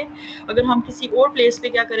सकते हैं कि अगर हम किसी और प्लेस पे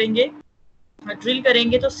क्या करेंगे ड्रिल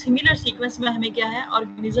करेंगे तो सिमिलर सीक्वेंस में हमें क्या है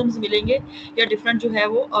ऑर्गेनिजम्स मिलेंगे या डिफरेंट जो है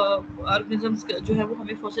वो ऑर्गेनिजम्स जो है वो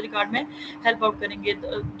हमें फॉसिल रिकॉर्ड में हेल्प आउट करेंगे।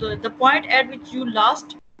 The point eight which you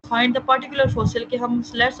last find the particular fossil के हम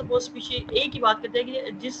लेट्स सपोज स्पीशी ए की बात करते हैं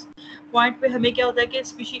कि जिस पॉइंट पे हमें क्या होता है कि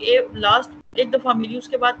स्पीशी ए लास्ट एक दफा मिली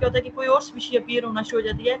उसके बाद क्या होता है कि कोई और स्पीशी अपीयर होना शुरू हो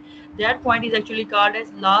जाती है, that point is actually called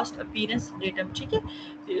as last appearance datum, ठीक है,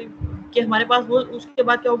 कि हमारे पास वो उसके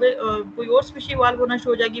बाद क्या हो गया कोई और स्पीशी इवॉल्व होना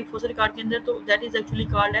शुरू हो जाएगी फॉसिल रिकॉर्ड के अंदर, तो that is actually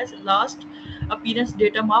called as last appearance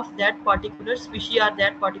datum of that particular species और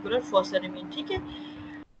दैट पर्टिकुलर फॉसिल रिमेन, ठीक है।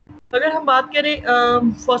 अगर हम बात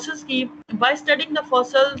करें फॉसिल्स की, by studying the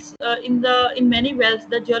fossils in many Wales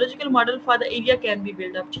the geological model for the area can be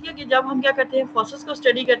build up, ठीक है, कि जब हम क्या करते हैं फॉसिल्स को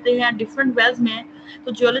स्टडी करते हैं डिफरेंट वेल्स में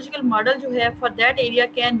तो जियोलॉजिकल मॉडल जो है for that area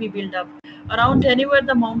can be build up around anywhere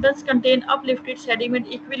the mountains contain uplifted sediment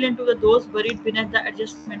equivalent to those buried beneath the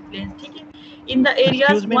adjustment plains, ठीक है। in the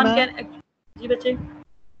areas me, one can जी बच्चे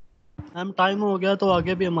ma'am time हो गया तो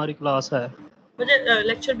आगे भी हमारी क्लास है, मुझे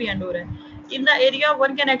लेक्चर भी एंड हो रहा है। In the area,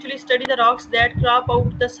 one can actually study the rocks that crop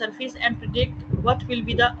out the surface and predict what will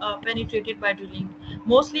be the penetrated by drilling.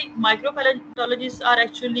 Mostly, micropaleontologists are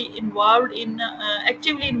actually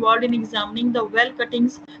actively involved in examining the well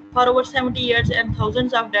cuttings for over 70 years, and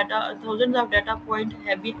thousands of data point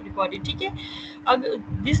have been recorded. ठीक है,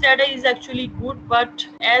 this data is actually good, but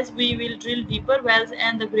as we will drill deeper wells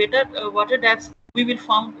and the greater water depths, we will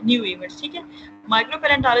found new events, ठीक है।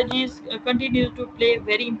 Micropaleontology continues to play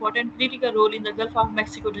very important critical role in the Gulf of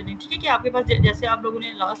Mexico drilling, ठीक है, कि आपके पास जैसे आप लोगों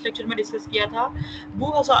ने लास्ट लेक्चर में डिस्कस किया था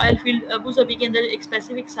बूहसा ऑयल फील्ड अबू धाबी के अंदर एक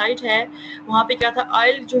स्पेसिफिक साइट है, वहाँ पे क्या था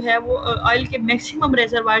ऑयल जो है वो ऑयल के मैक्सिमम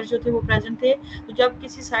रिजर्वायर जो थे वो प्रेजेंट थे। तो जब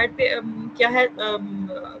किसी साइट पे क्या है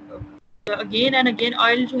अगेन एंड अगेन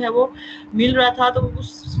ऑयल जो है वो मिल रहा था, तो उस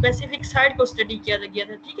स्पेसिफिक साइट को स्टडी किया गया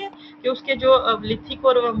था, ठीक है, कि उसके जो लिथिक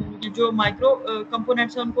और जो माइक्रो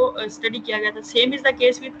कंपोनेंट्स हैं उनको स्टडी किया गया था। Same is the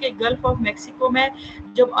case with के गल्फ ऑफ मैक्सिको में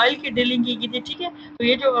जब ऑयल की ड्रिलिंग की गई थी, ठीक है। तो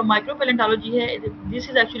ये जो माइक्रो पैलेंटोलॉजी है, this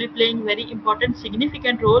is actually playing very important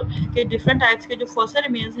significant role के डिफरेंट टाइप्स के जो फॉसिल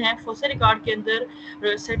रिमेन्स हैं फॉसिल रिकॉर्ड के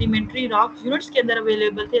अंदर सेडिमेंट्री रॉक यूनिट्स के अंदर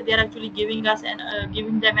अवेलेबल थे। They are actually giving us N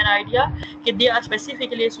giving them an idea कि they are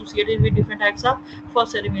specifically associated with different types of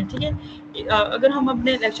fossil remains, ठीक है। अगर हम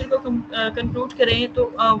अपने लेक्चर को कंक्लूड करें तो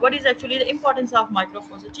what is actually the importance of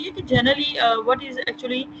microfossil, ठीक है, कि generally what is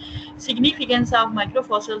actually significance of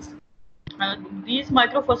माइक्रोफॉसिल्स. These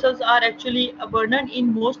microfossils are actually abundant in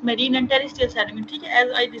most marine and terrestrial sediment, ठीक है,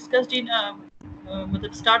 as I discussed in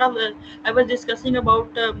मतलब start of I was discussing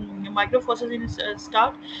about microfossils in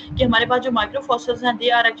start, कि हमारे पास जो microfossils हैं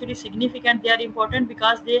they are actually significant, they are important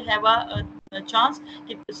because they have a chance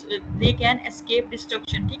कि they can escape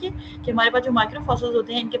destruction, ठीक है, कि हमारे पास जो माइक्रोफॉसिल्स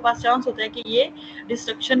होते हैं इनके पास चांस होता है कि ये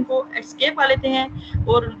डिस्ट्रक्शन को एस्केप पा लेते हैं,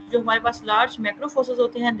 और जो हमारे पास लार्ज मैक्रोफॉसिल्स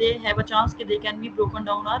होते हैं दे हैव अ चांस कि they can be broken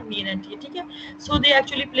down और रीएंट्री, ठीक है। सो they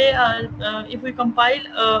actually play if we compile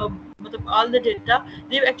मतलब all the data,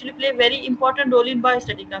 they actually play very important role in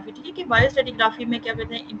बायोस्टैटिग्राफी, ठीक है, कि बायोस्टैटिग्राफी में क्या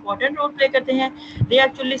कहते हैं इंपॉर्टेंट रोल प्ले करते हैं। दे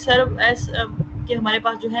एक्चुअली सर्व एज कि हमारे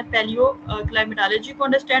पास जो है पैलियो क्लाइमेटोलॉजी को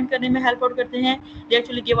अंडरस्टैंड करने में हेल्प आउट करते हैं। They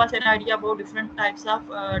actually give us an idea about different types of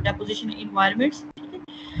deposition environments, ठीक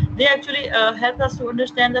है। They actually help us to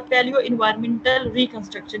understand the palaeo environmental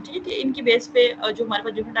reconstruction, ठीक है, कि इनकी बेस पे जो हमारे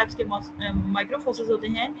पास डिफरेंट टाइप्स के माइक्रोफॉसिल्स होते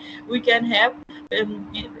हैं we can have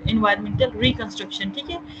environmental reconstruction, ठीक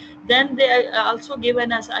है। then they also give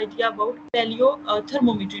us idea about paleo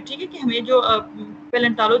thermometry, ठीक है, कि हमें जो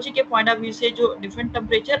पैलेंटोलॉजी के पॉइंट ऑफ व्यू से जो डिफरेंट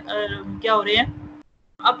टेम्परेचर क्या हो रहे हैं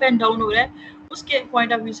अप एंड डाउन हो रहा है उसके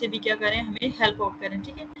पॉइंट ऑफ व्यू से भी क्या करें हमें हेल्प आउट करें,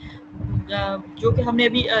 ठीक है। जो कि हमने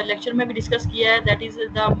अभी लेक्चर में भी डिस्कस किया है, दैट इज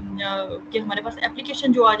द कि हमारे पास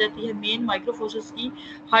एप्लीकेशन जो आ जाती है मेन माइक्रोफोसिल्स की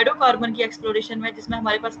हाइड्रोकार्बन की एक्सप्लोरेशन में, जिसमें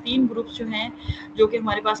हमारे पास 3 ग्रुप्स जो हैं जो कि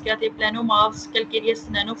हमारे पास क्या थे प्लेनोमार्फ्स, कैलकेरियस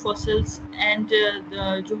नैनोफॉसिल्स एंड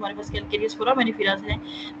जो हमारे पास कैलकेरियस फोरामिनिफेरास हैं,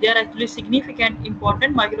 they are actually significant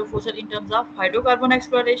important माइक्रोफोसिल in terms of hydrocarbon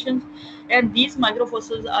exploration, and these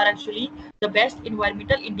माइक्रोफोसिल्स are actually the best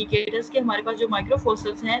environmental indicators के हमारे पास जो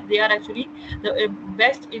माइक्रोफोसिल्स हैं they are actually the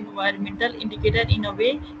best environmental indicator इन अ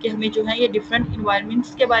वे कि हमें जो है ये डिफरेंट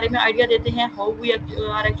इन्वायरमेंट्स के बारे में आइडिया देते हैं, how we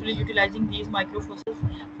are actually utilising these माइक्रोफोसिल्स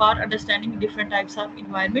for understanding different types of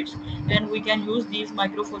environments, and we can use these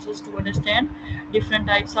माइक्रोफोसिल्स to understand different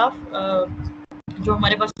types of जो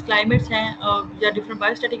हमारे पास क्लाइमेट्स हैं या डिफरेंट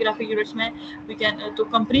बायोस्टैटिग्राफिक यूनिट्स में वी कैन, तो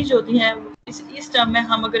कंपनीज जो होती हैं इस टर्म में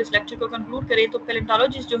हम अगर इस लेक्चर को कंक्लूड करें तो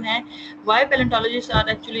पैलेंटोलॉजिस्ट जो हैं Y palaeontologist are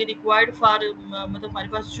actually required for मतलब हमारे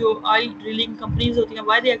पास जो ऑयल ड्रिलिंग कंपनीज होती हैं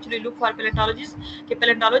why they actually look for palaeontologist, के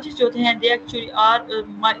पैलेंटोलॉजिस्ट जो होते हैं they actually are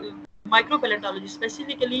micro palaeontology,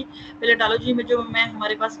 specifically palaeontology में जो मैं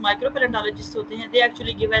हमारे पास माइक्रो पैलेंटोलॉजिस्ट होते हैं they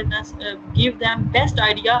actually give them best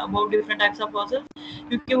idea about different types of fossils,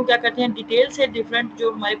 क्योंकि वो क्या करते हैं डिटेल से डिफरेंट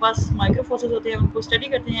जो हमारे पास माइक्रो फॉसिल्स होते हैं उनको स्टडी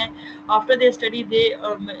करते हैं। After they study they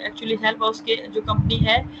actually help house के जो कंपनी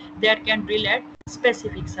है that can drill eight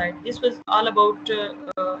specific site. This was all about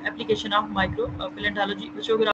application of micro paleontology, which